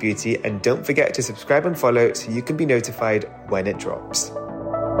Founded Beauty, and don't forget to subscribe and follow so you can be notified when it drops.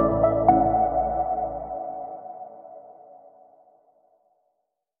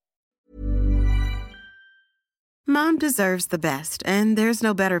 Mom deserves the best, and there's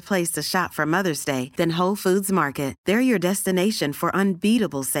no better place to shop for Mother's Day than Whole Foods Market. They're your destination for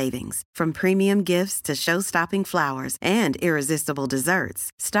unbeatable savings, from premium gifts to show-stopping flowers and irresistible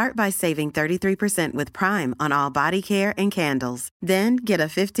desserts. Start by saving 33% with Prime on all body care and candles. Then get a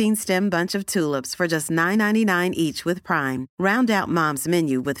 15-stem bunch of tulips for just $9.99 each with Prime. Round out Mom's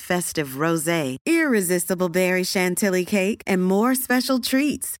menu with festive rosé, irresistible berry chantilly cake, and more special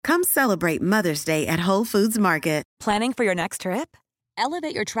treats. Come celebrate Mother's Day at Whole Foods Market. Planning for your next trip?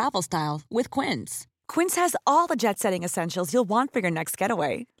 Elevate your travel style with Quince. Quince has all the jet-setting essentials you'll want for your next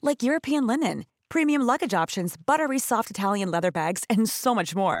getaway, like European linen, premium luggage options, buttery soft Italian leather bags, and so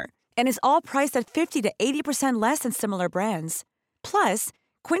much more. And is all priced at 50 to 80% less than similar brands. Plus,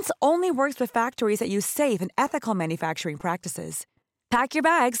 Quince only works with factories that use safe and ethical manufacturing practices. Pack your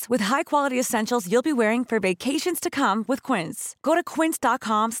bags with high-quality essentials you'll be wearing for vacations to come with Quince. Go to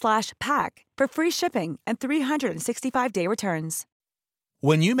quince.com/pack for free shipping and 365-day returns.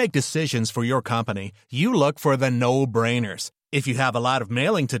 When you make decisions for your company, you look for the no-brainers. If you have a lot of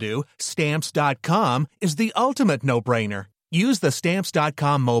mailing to do, Stamps.com is the ultimate no-brainer. Use the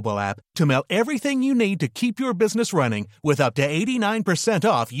Stamps.com mobile app to mail everything you need to keep your business running with up to 89%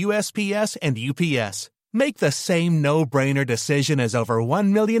 off USPS and UPS. Make the same no-brainer decision as over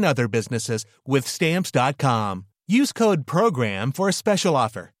 1 million other businesses with Stamps.com. Use code PROGRAM for a special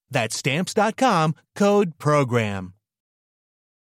offer. That's Stamps.com, code PROGRAM.